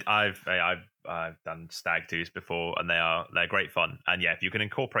 I've done stag do's before, and they're great fun. And yeah, if you can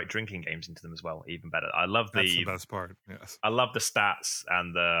incorporate drinking games into them as well, even better. That's the best part. Yes, I love the stats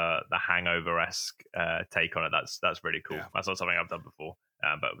and the hangover-esque take on it. That's really cool. Yeah. That's not something I've done before,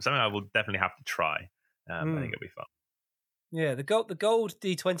 but something I will definitely have to try. I think it'll be fun. Yeah, the gold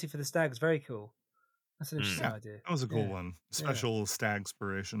D20 for the stag is very cool. That's an interesting idea. That was a cool one. Special stag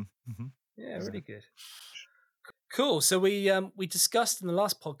inspiration. Mm-hmm. Yeah, really good. Cool. So we discussed in the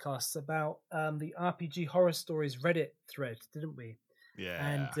last podcast about the RPG horror stories Reddit thread, didn't we? Yeah.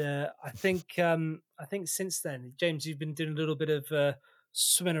 And I think since then, James, you've been doing a little bit of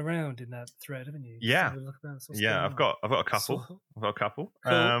swimming around in that thread, haven't you? Just Yeah. having a look around, what's Yeah, going I've on. got a couple. So- I've got a couple.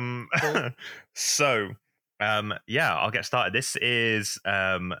 Cool. Cool. So, yeah, I'll get started. This is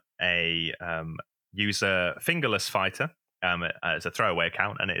a user Fingerless Fighter. It's a throwaway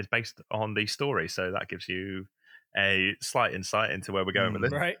account, and it is based on the story. So that gives you a slight insight into where we're going with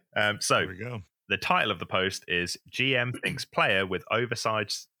this. Right. So There we go. the title of the post is GM thinks player with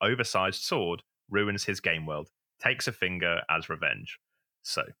oversized sword ruins his game world, takes a finger as revenge.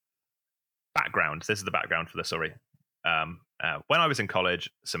 So, background. This is the background for the story. When I was in college,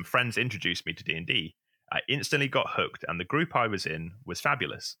 some friends introduced me to D&D. I instantly got hooked, and the group I was in was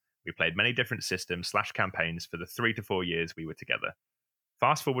fabulous. We played many different systems / campaigns for the 3 to 4 years we were together.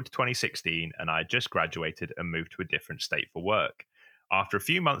 Fast forward to 2016, and I had just graduated and moved to a different state for work. After a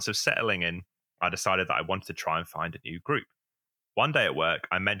few months of settling in, I decided that I wanted to try and find a new group. One day at work,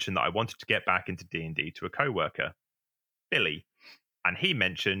 I mentioned that I wanted to get back into D&D to a coworker, Billy, and he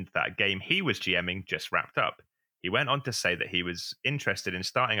mentioned that a game he was GMing just wrapped up. He went on to say that he was interested in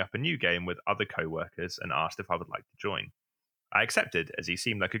starting up a new game with other co-workers and asked if I would like to join. I accepted, as he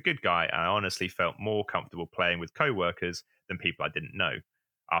seemed like a good guy, and I honestly felt more comfortable playing with co-workers than people I didn't know.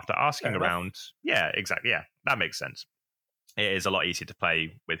 After asking Fair around, yeah, exactly, yeah, that makes sense. It is a lot easier to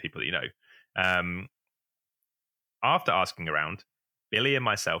play with people that you know. After asking around, Billy and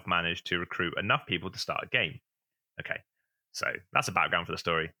myself managed to recruit enough people to start a game. Okay, so that's a background for the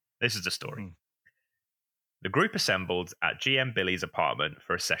story. This is the story. Mhm. The group assembled at GM Billy's apartment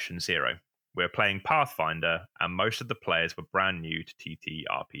for a session 0. We were playing Pathfinder, and most of the players were brand new to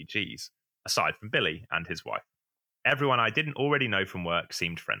TTRPGs, aside from Billy and his wife. Everyone I didn't already know from work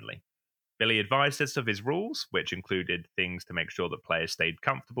seemed friendly. Billy advised us of his rules, which included things to make sure that players stayed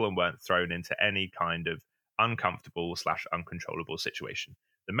comfortable and weren't thrown into any kind of uncomfortable / uncontrollable situation.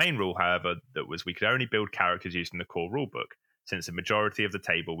 The main rule, however, that was we could only build characters using the core rulebook, since the majority of the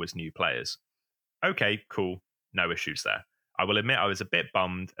table was new players. Okay, cool, no issues there. I will admit I was a bit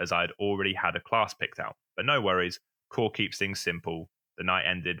bummed as I had already had a class picked out, but no worries, core keeps things simple. The night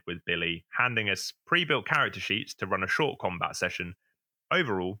ended with Billy handing us pre-built character sheets to run a short combat session.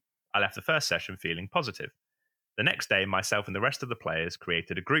 Overall, I left the first session feeling positive. The next day, myself and the rest of the players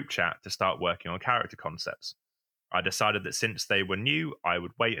created a group chat to start working on character concepts. I decided that since they were new, I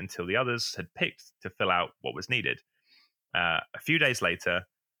would wait until the others had picked to fill out what was needed. A few days later,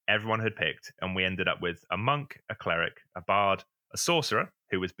 everyone had picked, and we ended up with a monk, a cleric, a bard, a sorcerer,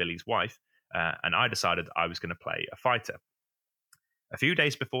 who was Billy's wife, and I decided I was going to play a fighter. A few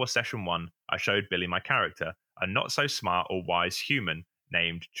days before session 1, I showed Billy my character, a not-so-smart or wise human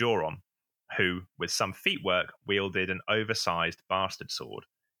named Joron, who, with some feat work, wielded an oversized bastard sword.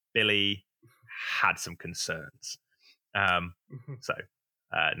 Billy had some concerns. So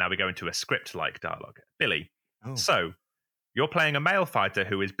now we go into a script-like dialogue. Billy, So you're playing a male fighter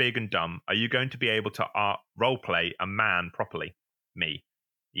who is big and dumb. Are you going to be able to roleplay a man properly? Me,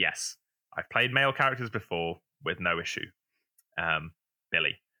 yes. I've played male characters before with no issue.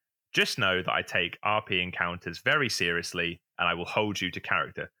 Billy, just know that I take RP encounters very seriously and I will hold you to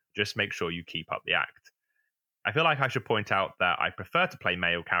character. Just make sure you keep up the act. I feel like I should point out that I prefer to play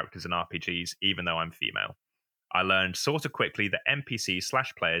male characters in RPGs even though I'm female. I learned sort of quickly that NPCs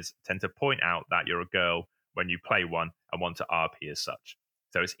 / players tend to point out that you're a girl when you play one and want to RP as such.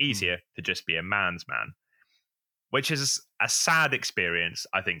 So it's easier to just be a man's man, which is a sad experience,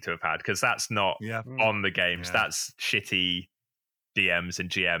 I think, to have had, because that's not on the games. Yeah. That's shitty DMs and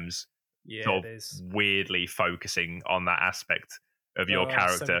GMs sort of weirdly focusing on that aspect of your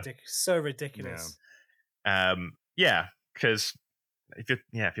character. So ridiculous. Yeah, because if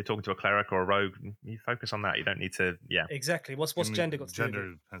you're talking to a cleric or a rogue, you focus on that. You don't need to. Yeah, exactly. What's gender got to do with it?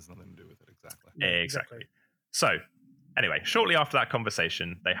 Gender has nothing to do with it. Exactly. Exactly. So, anyway, shortly after that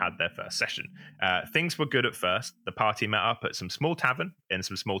conversation, they had their first session. Things were good at first. The party met up at some small tavern in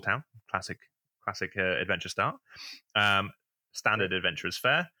some small town. Classic adventure start. Standard adventurer's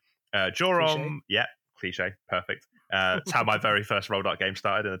fare. Jorom, cliche, perfect. It's how my very first Roll Dark game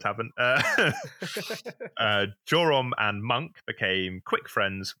started in a tavern. Jorom and Monk became quick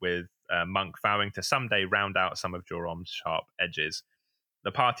friends, with Monk vowing to someday round out some of Jorom's sharp edges.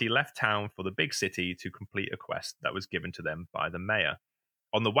 The party left town for the big city to complete a quest that was given to them by the mayor.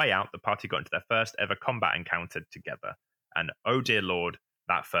 On the way out, the party got into their first ever combat encounter together. And oh dear lord,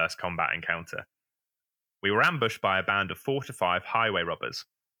 that first combat encounter. We were ambushed by a band of 4 to 5 highway robbers.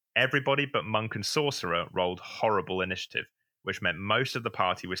 Everybody but Monk and Sorcerer rolled horrible initiative, which meant most of the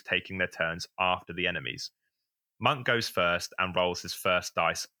party was taking their turns after the enemies. Monk goes first and rolls his first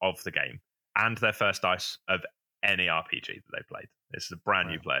dice of the game and their first dice of any RPG that they played. This is a brand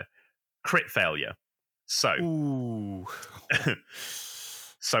new player. Crit failure. So, Ooh.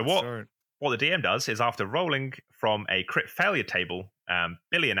 so what the DM does is, after rolling from a crit failure table,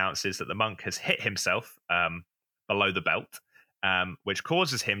 Billy announces that the monk has hit himself below the belt, which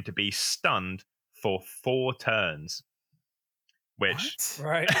causes him to be stunned for 4 turns. Which,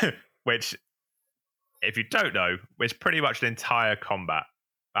 which, if you don't know, is pretty much an entire combat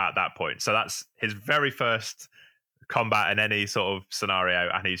at that point. So that's his very first combat in any sort of scenario,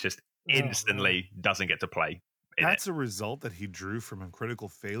 and he's just instantly doesn't get to play. That's a result that he drew from a critical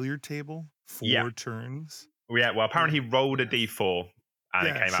failure table. 4 turns. Yeah, well, apparently he rolled a d4 and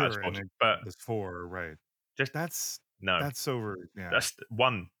it came out as 4. But it's 4, right? Just that's over. Yeah, that's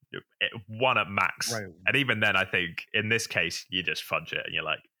one at max. Right. And even then, I think in this case, you just fudge it and you're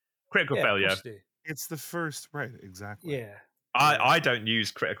like, critical failure. It's the first, right? Exactly. Yeah. I don't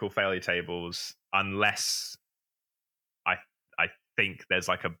use critical failure tables unless I think there's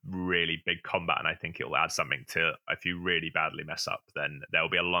like a really big combat, and I think it'll add something to. If you really badly mess up, then there will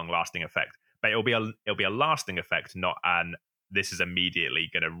be a long-lasting effect. But it'll be a lasting effect, not an this is immediately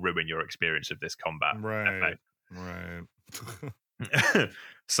going to ruin your experience of this combat. Right. Effect. Right.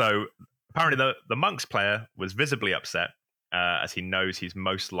 So apparently the Monk's player was visibly upset as he knows he's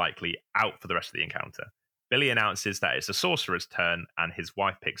most likely out for the rest of the encounter. Billy announces that it's the sorcerer's turn, and his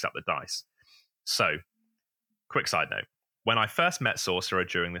wife picks up the dice. So, quick side note. When I first met Sorcerer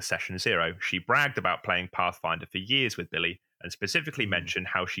during the Session 0, she bragged about playing Pathfinder for years with Billy, and specifically mentioned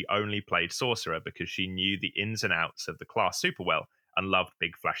how she only played Sorcerer because she knew the ins and outs of the class super well and loved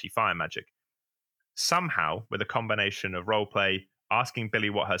big flashy fire magic. Somehow, with a combination of roleplay, asking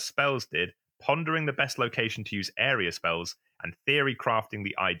Billy what her spells did, pondering the best location to use area spells, and theory crafting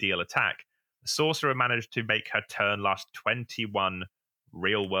the ideal attack, the Sorcerer managed to make her turn last 21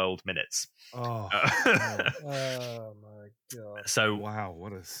 real-world minutes. Oh my god! So wow,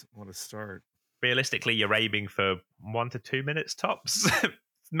 what a start! Realistically, you're aiming for 1 to 2 minutes tops,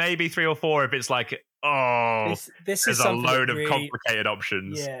 maybe 3 or 4 if it's like this is a load of complicated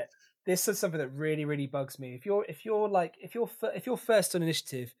options. Yeah, this is something that really bugs me. If you're first on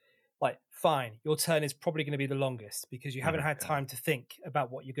initiative, like fine, your turn is probably going to be the longest because you haven't had time to think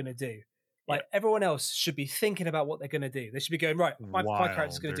about what you're going to do. Like everyone else should be thinking about what they're going to do. They should be going, right, my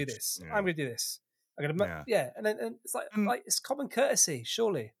character's going to do this. Yeah. I'm going to do this. I'm going to, and it's like it's common courtesy,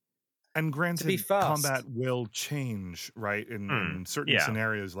 surely. And granted, to be fast. Combat will change, right? In certain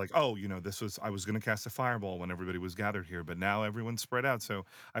scenarios, like, I was going to cast a fireball when everybody was gathered here, but now everyone's spread out, so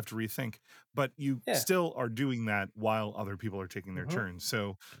I have to rethink. But you still are doing that while other people are taking their turns.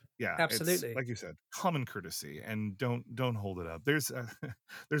 So, yeah, absolutely, it's, like you said, common courtesy, and don't hold it up. There's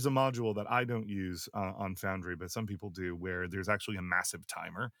a module that I don't use on Foundry, but some people do, where there's actually a massive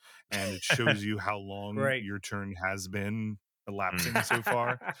timer, and it shows you how long your turn has been elapsing so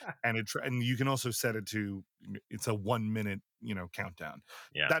far, and you can also set it to it's a 1 minute countdown.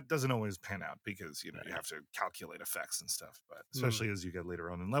 That doesn't always pan out because you have to calculate effects and stuff, but especially as you get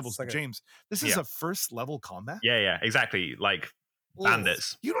later on in levels. Like James, this is a first level combat. Exactly, like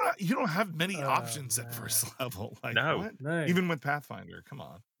bandits. You don't have many options at first level. Like, no, even with Pathfinder, come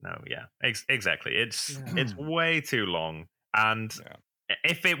on. Exactly, it's way too long, and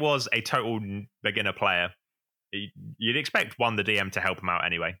if it was a total beginner player, you'd expect the DM to help him out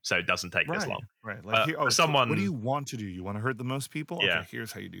anyway, so it doesn't take this long. Right. Like, someone, what do you want to do? You want to hurt the most people? Okay,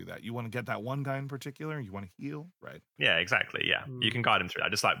 here's how you do that. You want to get that one guy in particular? You want to heal? Right. Yeah, exactly. Yeah. You can guide him through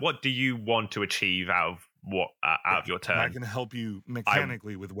that. Just like, what do you want to achieve out of your turn? I can help you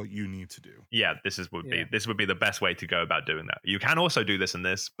mechanically with what you need to do. Yeah, this would be the best way to go about doing that. You can also do this and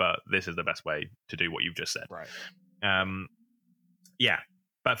this, but this is the best way to do what you've just said. Right.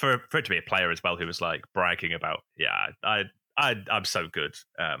 But for it to be a player as well who was like bragging about, I'm so good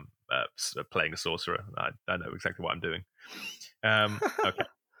playing a sorcerer. I know exactly what I'm doing. Okay,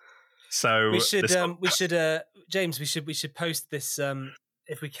 so we should James, we should post this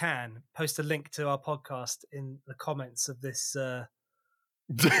if we can post a link to our podcast in the comments of this.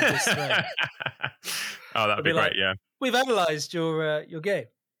 This thread. Oh, that'd be great! Yeah, we've analysed your game.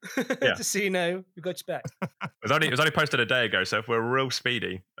 Just so you know, we got your back. It was only posted a day ago, so if we're real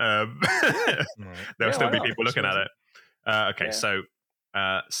speedy, there'll still be people looking at it. So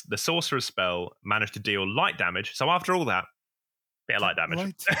the sorcerer's spell managed to deal light damage. So after all that, bit of light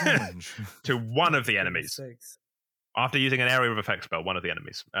damage to one of the enemies. After using an area of effect spell, one of the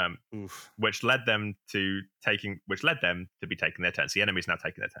enemies, which led them to be taking their turns. The enemy's now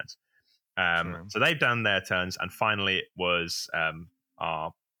taking their turns. So they've done their turns, and finally it was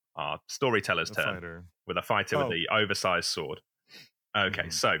our our storyteller's The turn fighter. with a fighter with the oversized sword. Okay,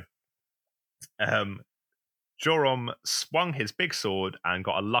 so Joram swung his big sword and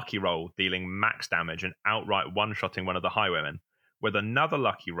got a lucky roll, dealing max damage and outright one-shotting one of the highwaymen. With another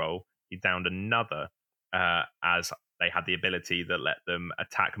lucky roll, he downed another, as they had the ability that let them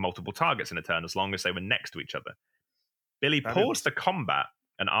attack multiple targets in a turn as long as they were next to each other. Billy paused the combat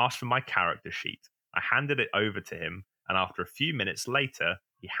and asked for my character sheet. I handed it over to him, and after a few minutes later,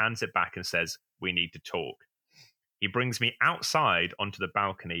 he hands it back and says, "We need to talk." He brings me outside onto the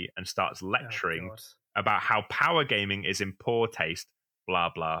balcony and starts lecturing about how power gaming is in poor taste, blah,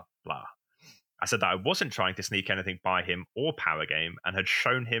 blah, blah. I said that I wasn't trying to sneak anything by him or Power Game and had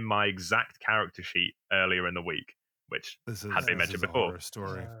shown him my exact character sheet earlier in the week, which had been mentioned before. Horror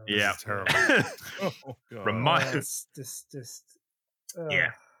story. Yeah. This is terrible. Oh, God.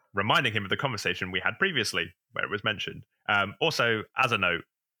 Yeah. Reminding him of the conversation we had previously where it was mentioned. Also, as a note,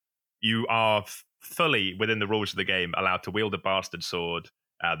 you are fully within the rules of the game allowed to wield a bastard sword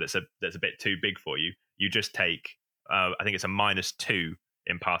that's a bit too big for you. You just take, I think it's a -2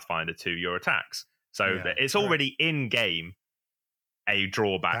 in Pathfinder to your attacks. So it's already in game a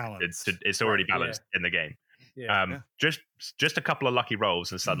drawback. It's already balanced in the game. Just a couple of lucky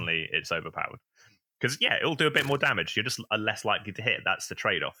rolls and suddenly it's overpowered. Because it'll do a bit more damage. You're just less likely to hit. That's the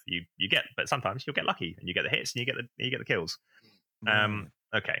trade-off. You get, but sometimes you'll get lucky and you get the hits and you get the kills.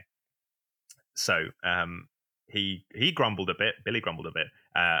 Okay. So he grumbled a bit. Billy grumbled a bit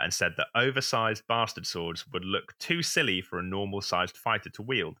and said that oversized bastard swords would look too silly for a normal-sized fighter to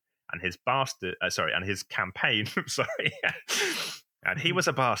wield, and his campaign. And he was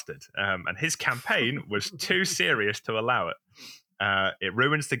a bastard, and his campaign was too serious to allow it. It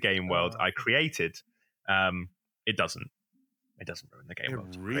ruins the game world I created. It doesn't. It doesn't ruin the game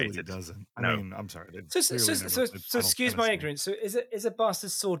world. It really doesn't. No. I mean, I'm sorry. So excuse my ignorance. So is a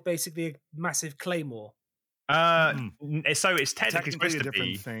bastard sword basically a massive claymore? So it's technically supposed a to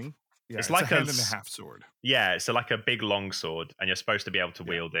different be. thing. Yeah, it's like a hand and a half sword. Yeah, so like a big long sword, and you're supposed to be able to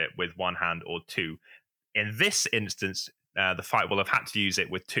wield it with one hand or two. In this instance, the fight will have had to use it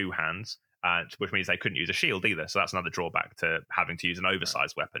with two hands, which means they couldn't use a shield either. So that's another drawback to having to use an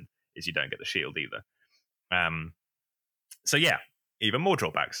oversized weapon, is you don't get the shield either. So yeah, even more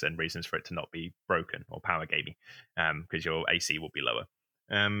drawbacks and reasons for it to not be broken or power gamey, because your AC will be lower.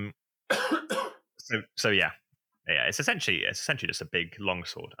 So yeah, it's essentially just a big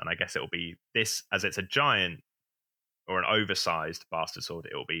longsword, and I guess it will be this, as it's a giant or an oversized bastard sword.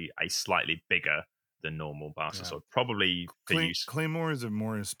 It will be a slightly bigger than normal bastard sword, probably for use. Claymore is a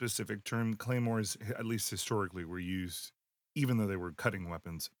more specific term. Claymores, at least historically, were used, even though they were cutting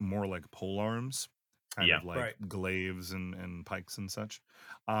weapons, more like polearms. Kind of like glaives and pikes and such.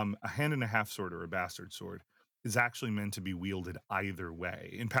 A hand and a half sword or a bastard sword is actually meant to be wielded either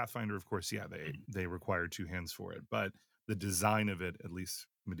way. In Pathfinder, of course, they require two hands for it, but the design of it, at least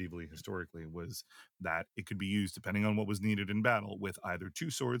medievally historically, was that it could be used depending on what was needed in battle with either two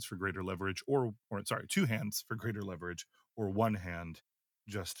swords for greater leverage, or two hands for greater leverage, or one hand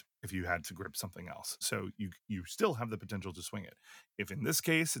just if you had to grip something else. So you still have the potential to swing it. If in this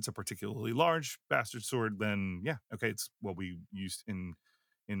case it's a particularly large bastard sword, then it's what we used in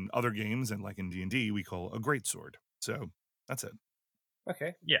other games, and like in D&D we call a great sword. So that's it.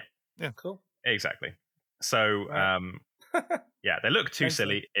 Okay. Yeah. Cool. Exactly. So they look too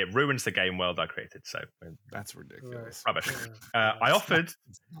silly. It ruins the game world I created. So that's ridiculous. Rubbish. I offered.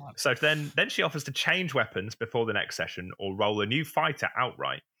 So then she offers to change weapons before the next session or roll a new fighter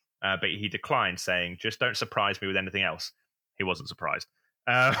outright. But he declined, saying, "Just don't surprise me with anything else." He wasn't surprised.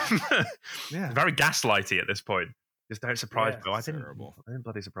 Very gaslighty at this point. Just don't surprise me. I didn't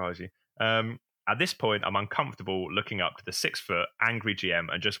bloody surprise you. At this point, I'm uncomfortable looking up to the 6-foot angry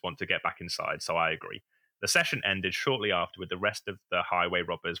GM and just want to get back inside, so I agree. The session ended shortly after with the rest of the highway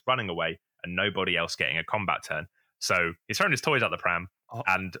robbers running away and nobody else getting a combat turn. So he's thrown his toys out the pram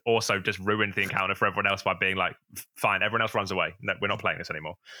and also just ruined the encounter for everyone else by being like, fine, everyone else runs away. No, we're not playing this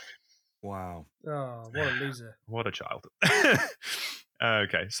anymore. Wow. Oh, what a loser. What a child.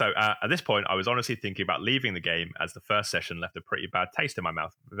 Okay, so at this point, I was honestly thinking about leaving the game as the first session left a pretty bad taste in my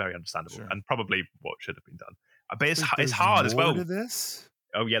mouth. Very understandable, and probably what should have been done. But it's hard as well. To this?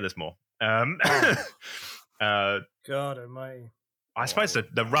 Oh yeah, there's more. God almighty. I suppose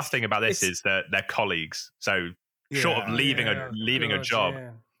the rough thing about this is that they're colleagues. So short of leaving a job,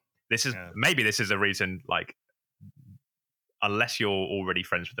 this is maybe this is a reason. Like, unless you're already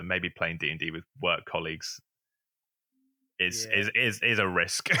friends with them, maybe playing D&D with work colleagues is a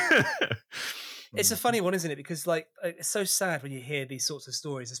risk. It's a funny one, isn't it? Because like it's so sad when you hear these sorts of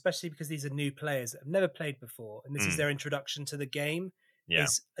stories, especially because these are new players that have never played before, and this is their introduction to the game.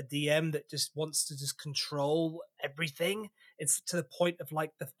 is a DM that just wants to just control everything. It's to the point of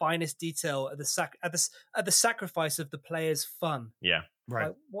like the finest detail at the sacrifice of the player's fun. Yeah. Right.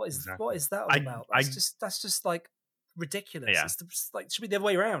 Like, what is Exactly. that all about? That's just like ridiculous. Yeah. It should be the other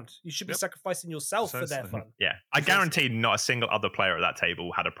way around. You should be Yep. sacrificing yourself for their Precisely. fun. Yeah. I guarantee not a single other player at that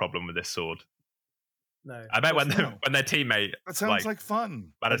table had a problem with this sword. No, I bet when No. when their teammate That sounds like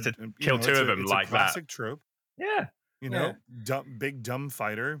fun. managed to And, kill two it's of them it's like a that. classic trope. Yeah. You know, big dumb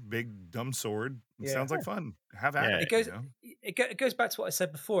fighter, big dumb sword. It Yeah. sounds like fun. Have at Yeah. it. It goes. you know? It goes back to what I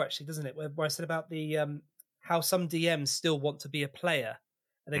said before, actually, doesn't it? Where I said about the how some DMs still want to be a player,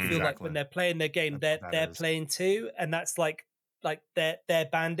 and they feel like Exactly. when they're playing their game, That's what they're that is. playing too, and that's like their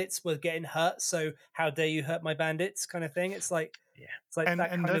bandits were getting hurt, so how dare you hurt my bandits, kind of thing. It's like And that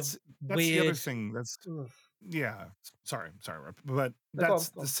kind that's of the weird other thing. That's Ugh. yeah. Sorry, Rob, but No, go that's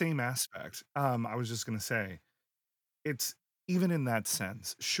on, go the on. same aspect. I was just gonna say, it's even in that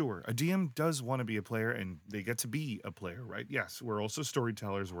sense. Sure, a DM does want to be a player, and they get to be a player, right? Yes, we're also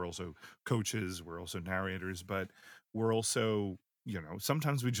storytellers, we're also coaches, we're also narrators, but we're also,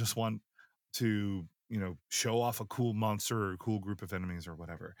 sometimes we just want to, show off a cool monster or a cool group of enemies or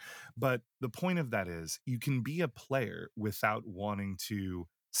whatever. But the point of that is, you can be a player without wanting to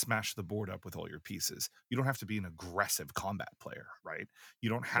smash the board up with all your pieces. You don't have to be an aggressive combat player, right? You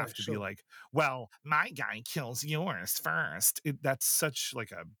don't have to be sure. like, well, my guy kills yours first. That's such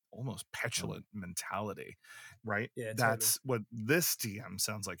like a almost petulant mentality, right? Yeah, That's what this DM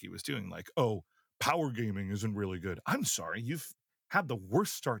sounds like he was doing. Like, oh, power gaming isn't really good. I'm sorry, you've had the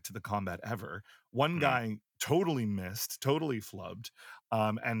worst start to the combat ever. One guy totally missed, totally flubbed,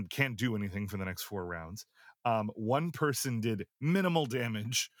 and can't do anything for the next 4 rounds. One person did minimal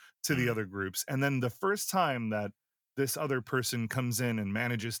damage to the other groups, and then the first time that this other person comes in and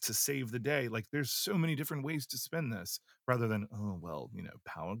manages to save the day, like there's so many different ways to spin this, rather than, oh well,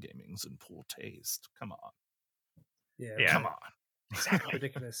 power gaming's in poor taste. Come on, Yeah, come on. Exactly.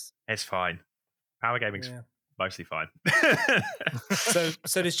 ridiculous. It's fine. Power gaming's Yeah. mostly fine.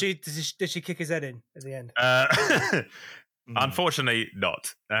 So did she kick his head in at the end? Unfortunately,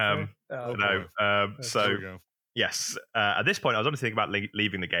 not. Oh, Oh, No. boy. So There we go. yes, at this point, I was honestly thinking about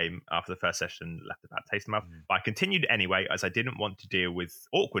leaving the game after the first session, left about taste in my mouth. But I continued anyway, as I didn't want to deal with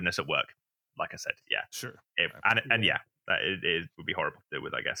awkwardness at work. Like I said, yeah, Sure. it would be horrible to deal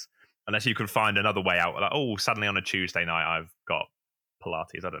with, I guess, unless you can find another way out. Like, oh, suddenly on a Tuesday night, I've got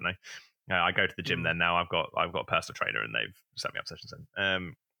Pilates. I don't know. I go to the gym then now. I've got a personal trainer, and they've set me up sessions.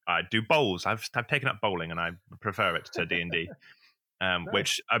 I do bowls. I've taken up bowling, and I prefer it to D&D. Nice.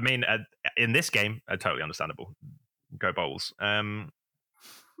 Which, I mean, in this game, totally understandable. Go bowls.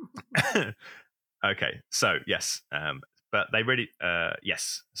 Okay, so yes, but they really,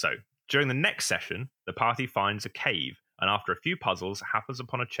 yes. So during the next session, the party finds a cave, and after a few puzzles, happens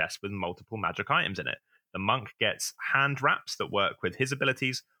upon a chest with multiple magic items in it. The monk gets hand wraps that work with his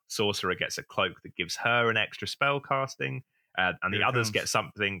abilities. Sorcerer gets a cloak that gives her an extra spell casting, and the others get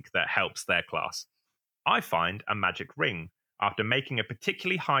something that helps their class. I find a magic ring. After making a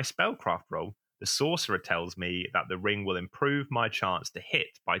particularly high spellcraft roll, the sorcerer tells me that the ring will improve my chance to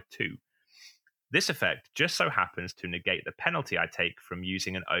hit by 2. This effect just so happens to negate the penalty I take from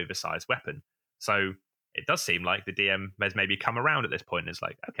using an oversized weapon. So it does seem like the DM has maybe come around at this point and is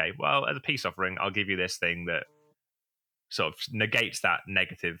like, okay, well, as a peace offering, I'll give you this thing that sort of negates that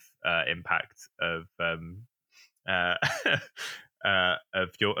negative impact of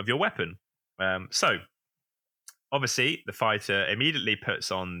your weapon. So obviously, the fighter immediately puts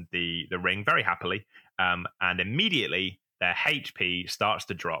on the ring very happily, and immediately their HP starts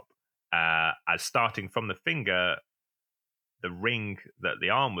to drop. As starting from the finger, the ring that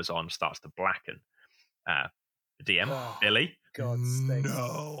the arm was on starts to blacken. The DM, Billy. God's sake.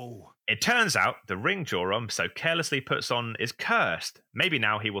 No. It turns out the ring Joram so carelessly puts on is cursed. Maybe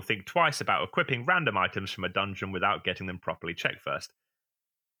now he will think twice about equipping random items from a dungeon without getting them properly checked first.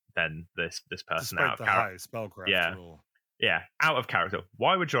 Then this person Despite out the of character. high spellcraft rule. Yeah, out of character.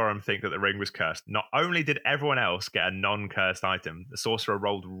 Why would Joram think that the ring was cursed? Not only did everyone else get a non-cursed item, the sorcerer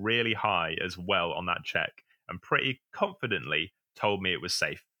rolled really high as well on that check and pretty confidently told me it was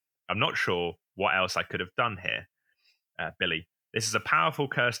safe. I'm not sure what else I could have done here. Billy, this is a powerful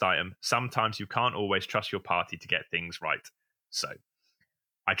cursed item. Sometimes you can't always trust your party to get things right. So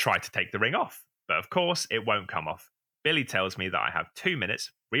I tried to take the ring off, but of course it won't come off. Billy tells me that I have 2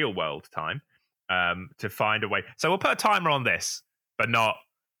 minutes, real world time, to find a way. So we'll put a timer on this, but not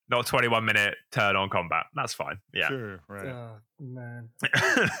 21-minute turn on combat. That's fine. Yeah. Sure, right. Oh, man.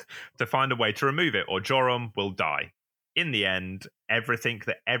 To find a way to remove it, or Joram will die. In the end, everything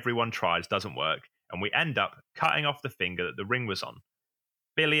that everyone tries doesn't work, and we end up cutting off the finger that the ring was on.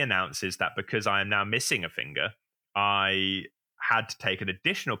 Billy announces that because I am now missing a finger, I had to take an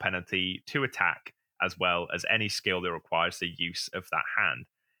additional penalty to attack as well as any skill that requires the use of that hand.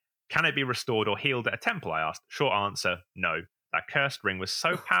 Can it be restored or healed at a temple? I asked. Short answer, no. That cursed ring was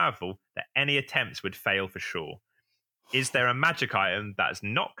so powerful that any attempts would fail for sure. Is there a magic item that is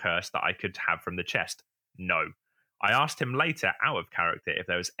not cursed that I could have from the chest? No. I asked him later, out of character, if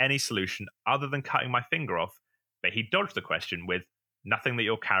there was any solution other than cutting my finger off, but he dodged the question with nothing that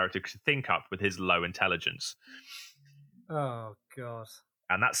your character could think up with his low intelligence. Oh, God.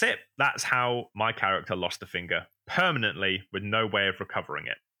 And that's it. That's how my character lost a finger permanently with no way of recovering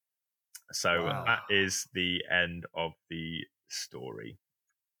it. So that is the end of the story.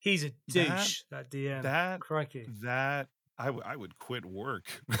 He's a douche, that DM. Crikey. I would quit work.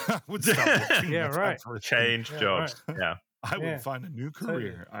 I would stop working. Yeah, right. Change jobs. Right. Yeah. I would find a new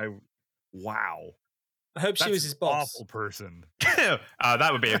career. Wow. I hope she was his boss. Awful person. That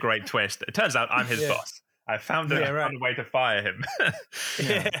would be a great twist. It turns out I'm his boss. I found a way to fire him.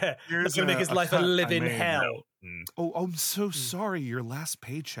 Yeah. That's going to make his life a living hell. Oh, I'm so sorry. Your last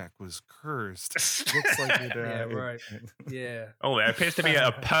paycheck was cursed. Looks like it. Yeah, right. Yeah. Oh, there appears to be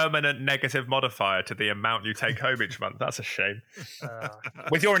a permanent negative modifier to the amount you take home each month. That's a shame.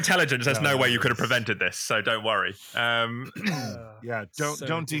 With your intelligence, there's no way you could have prevented this, so don't worry. Yeah,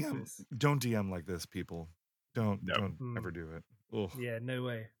 don't DM like this, people. Don't ever do it. Ugh. Yeah, no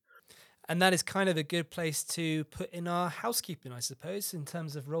way. And that is kind of a good place to put in our housekeeping, I suppose, in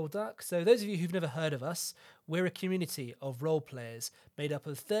terms of Roll Dark. So those of you who've never heard of us, we're a community of role players made up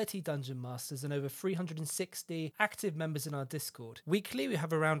of 30 dungeon masters and over 360 active members in our Discord. Weekly, we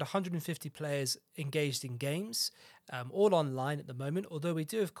have around 150 players engaged in games, all online at the moment, although we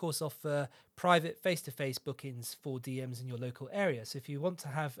do, of course, offer private face-to-face bookings for DMs in your local area. So if you want to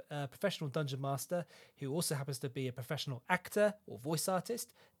have a professional dungeon master who also happens to be a professional actor or voice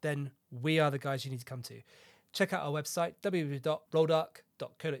artist, then we are the guys you need to come to. Check out our website,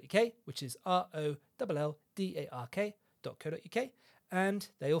 www.rolldark.co.uk, which is ROLLDARK.co.uk, and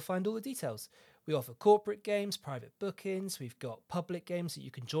there you'll find all the details. We offer corporate games, private bookings, we've got public games that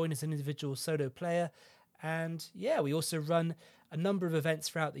you can join as an individual solo player, and yeah, we also run a number of events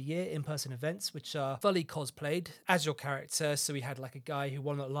throughout the year, in-person events, which are fully cosplayed as your character. So we had like a guy who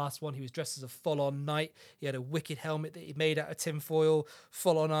won that last one. He was dressed as a full-on knight. He had a wicked helmet that he made out of tinfoil,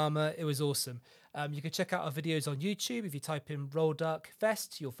 full-on armor. It was awesome. You can check out our videos on YouTube. If you type in Roll Dark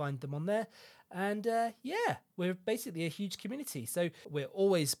Fest, you'll find them on there. And yeah, we're basically a huge community. So we're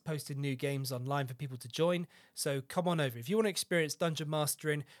always posting new games online for people to join. So come on over. If you want to experience dungeon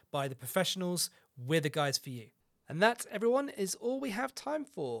mastering by the professionals, we're the guys for you. And that, everyone, is all we have time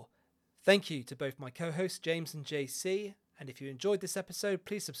for. Thank you to both my co-hosts, James and JC. And if you enjoyed this episode,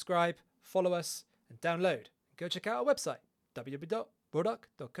 please subscribe, follow us, and download. Go check out our website,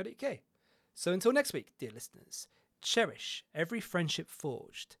 www.rolldark.co.uk. So until next week, dear listeners, cherish every friendship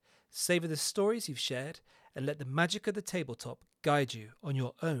forged, savor the stories you've shared, and let the magic of the tabletop guide you on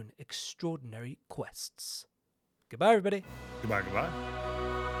your own extraordinary quests. Goodbye, everybody. Goodbye.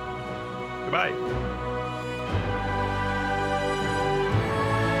 Goodbye.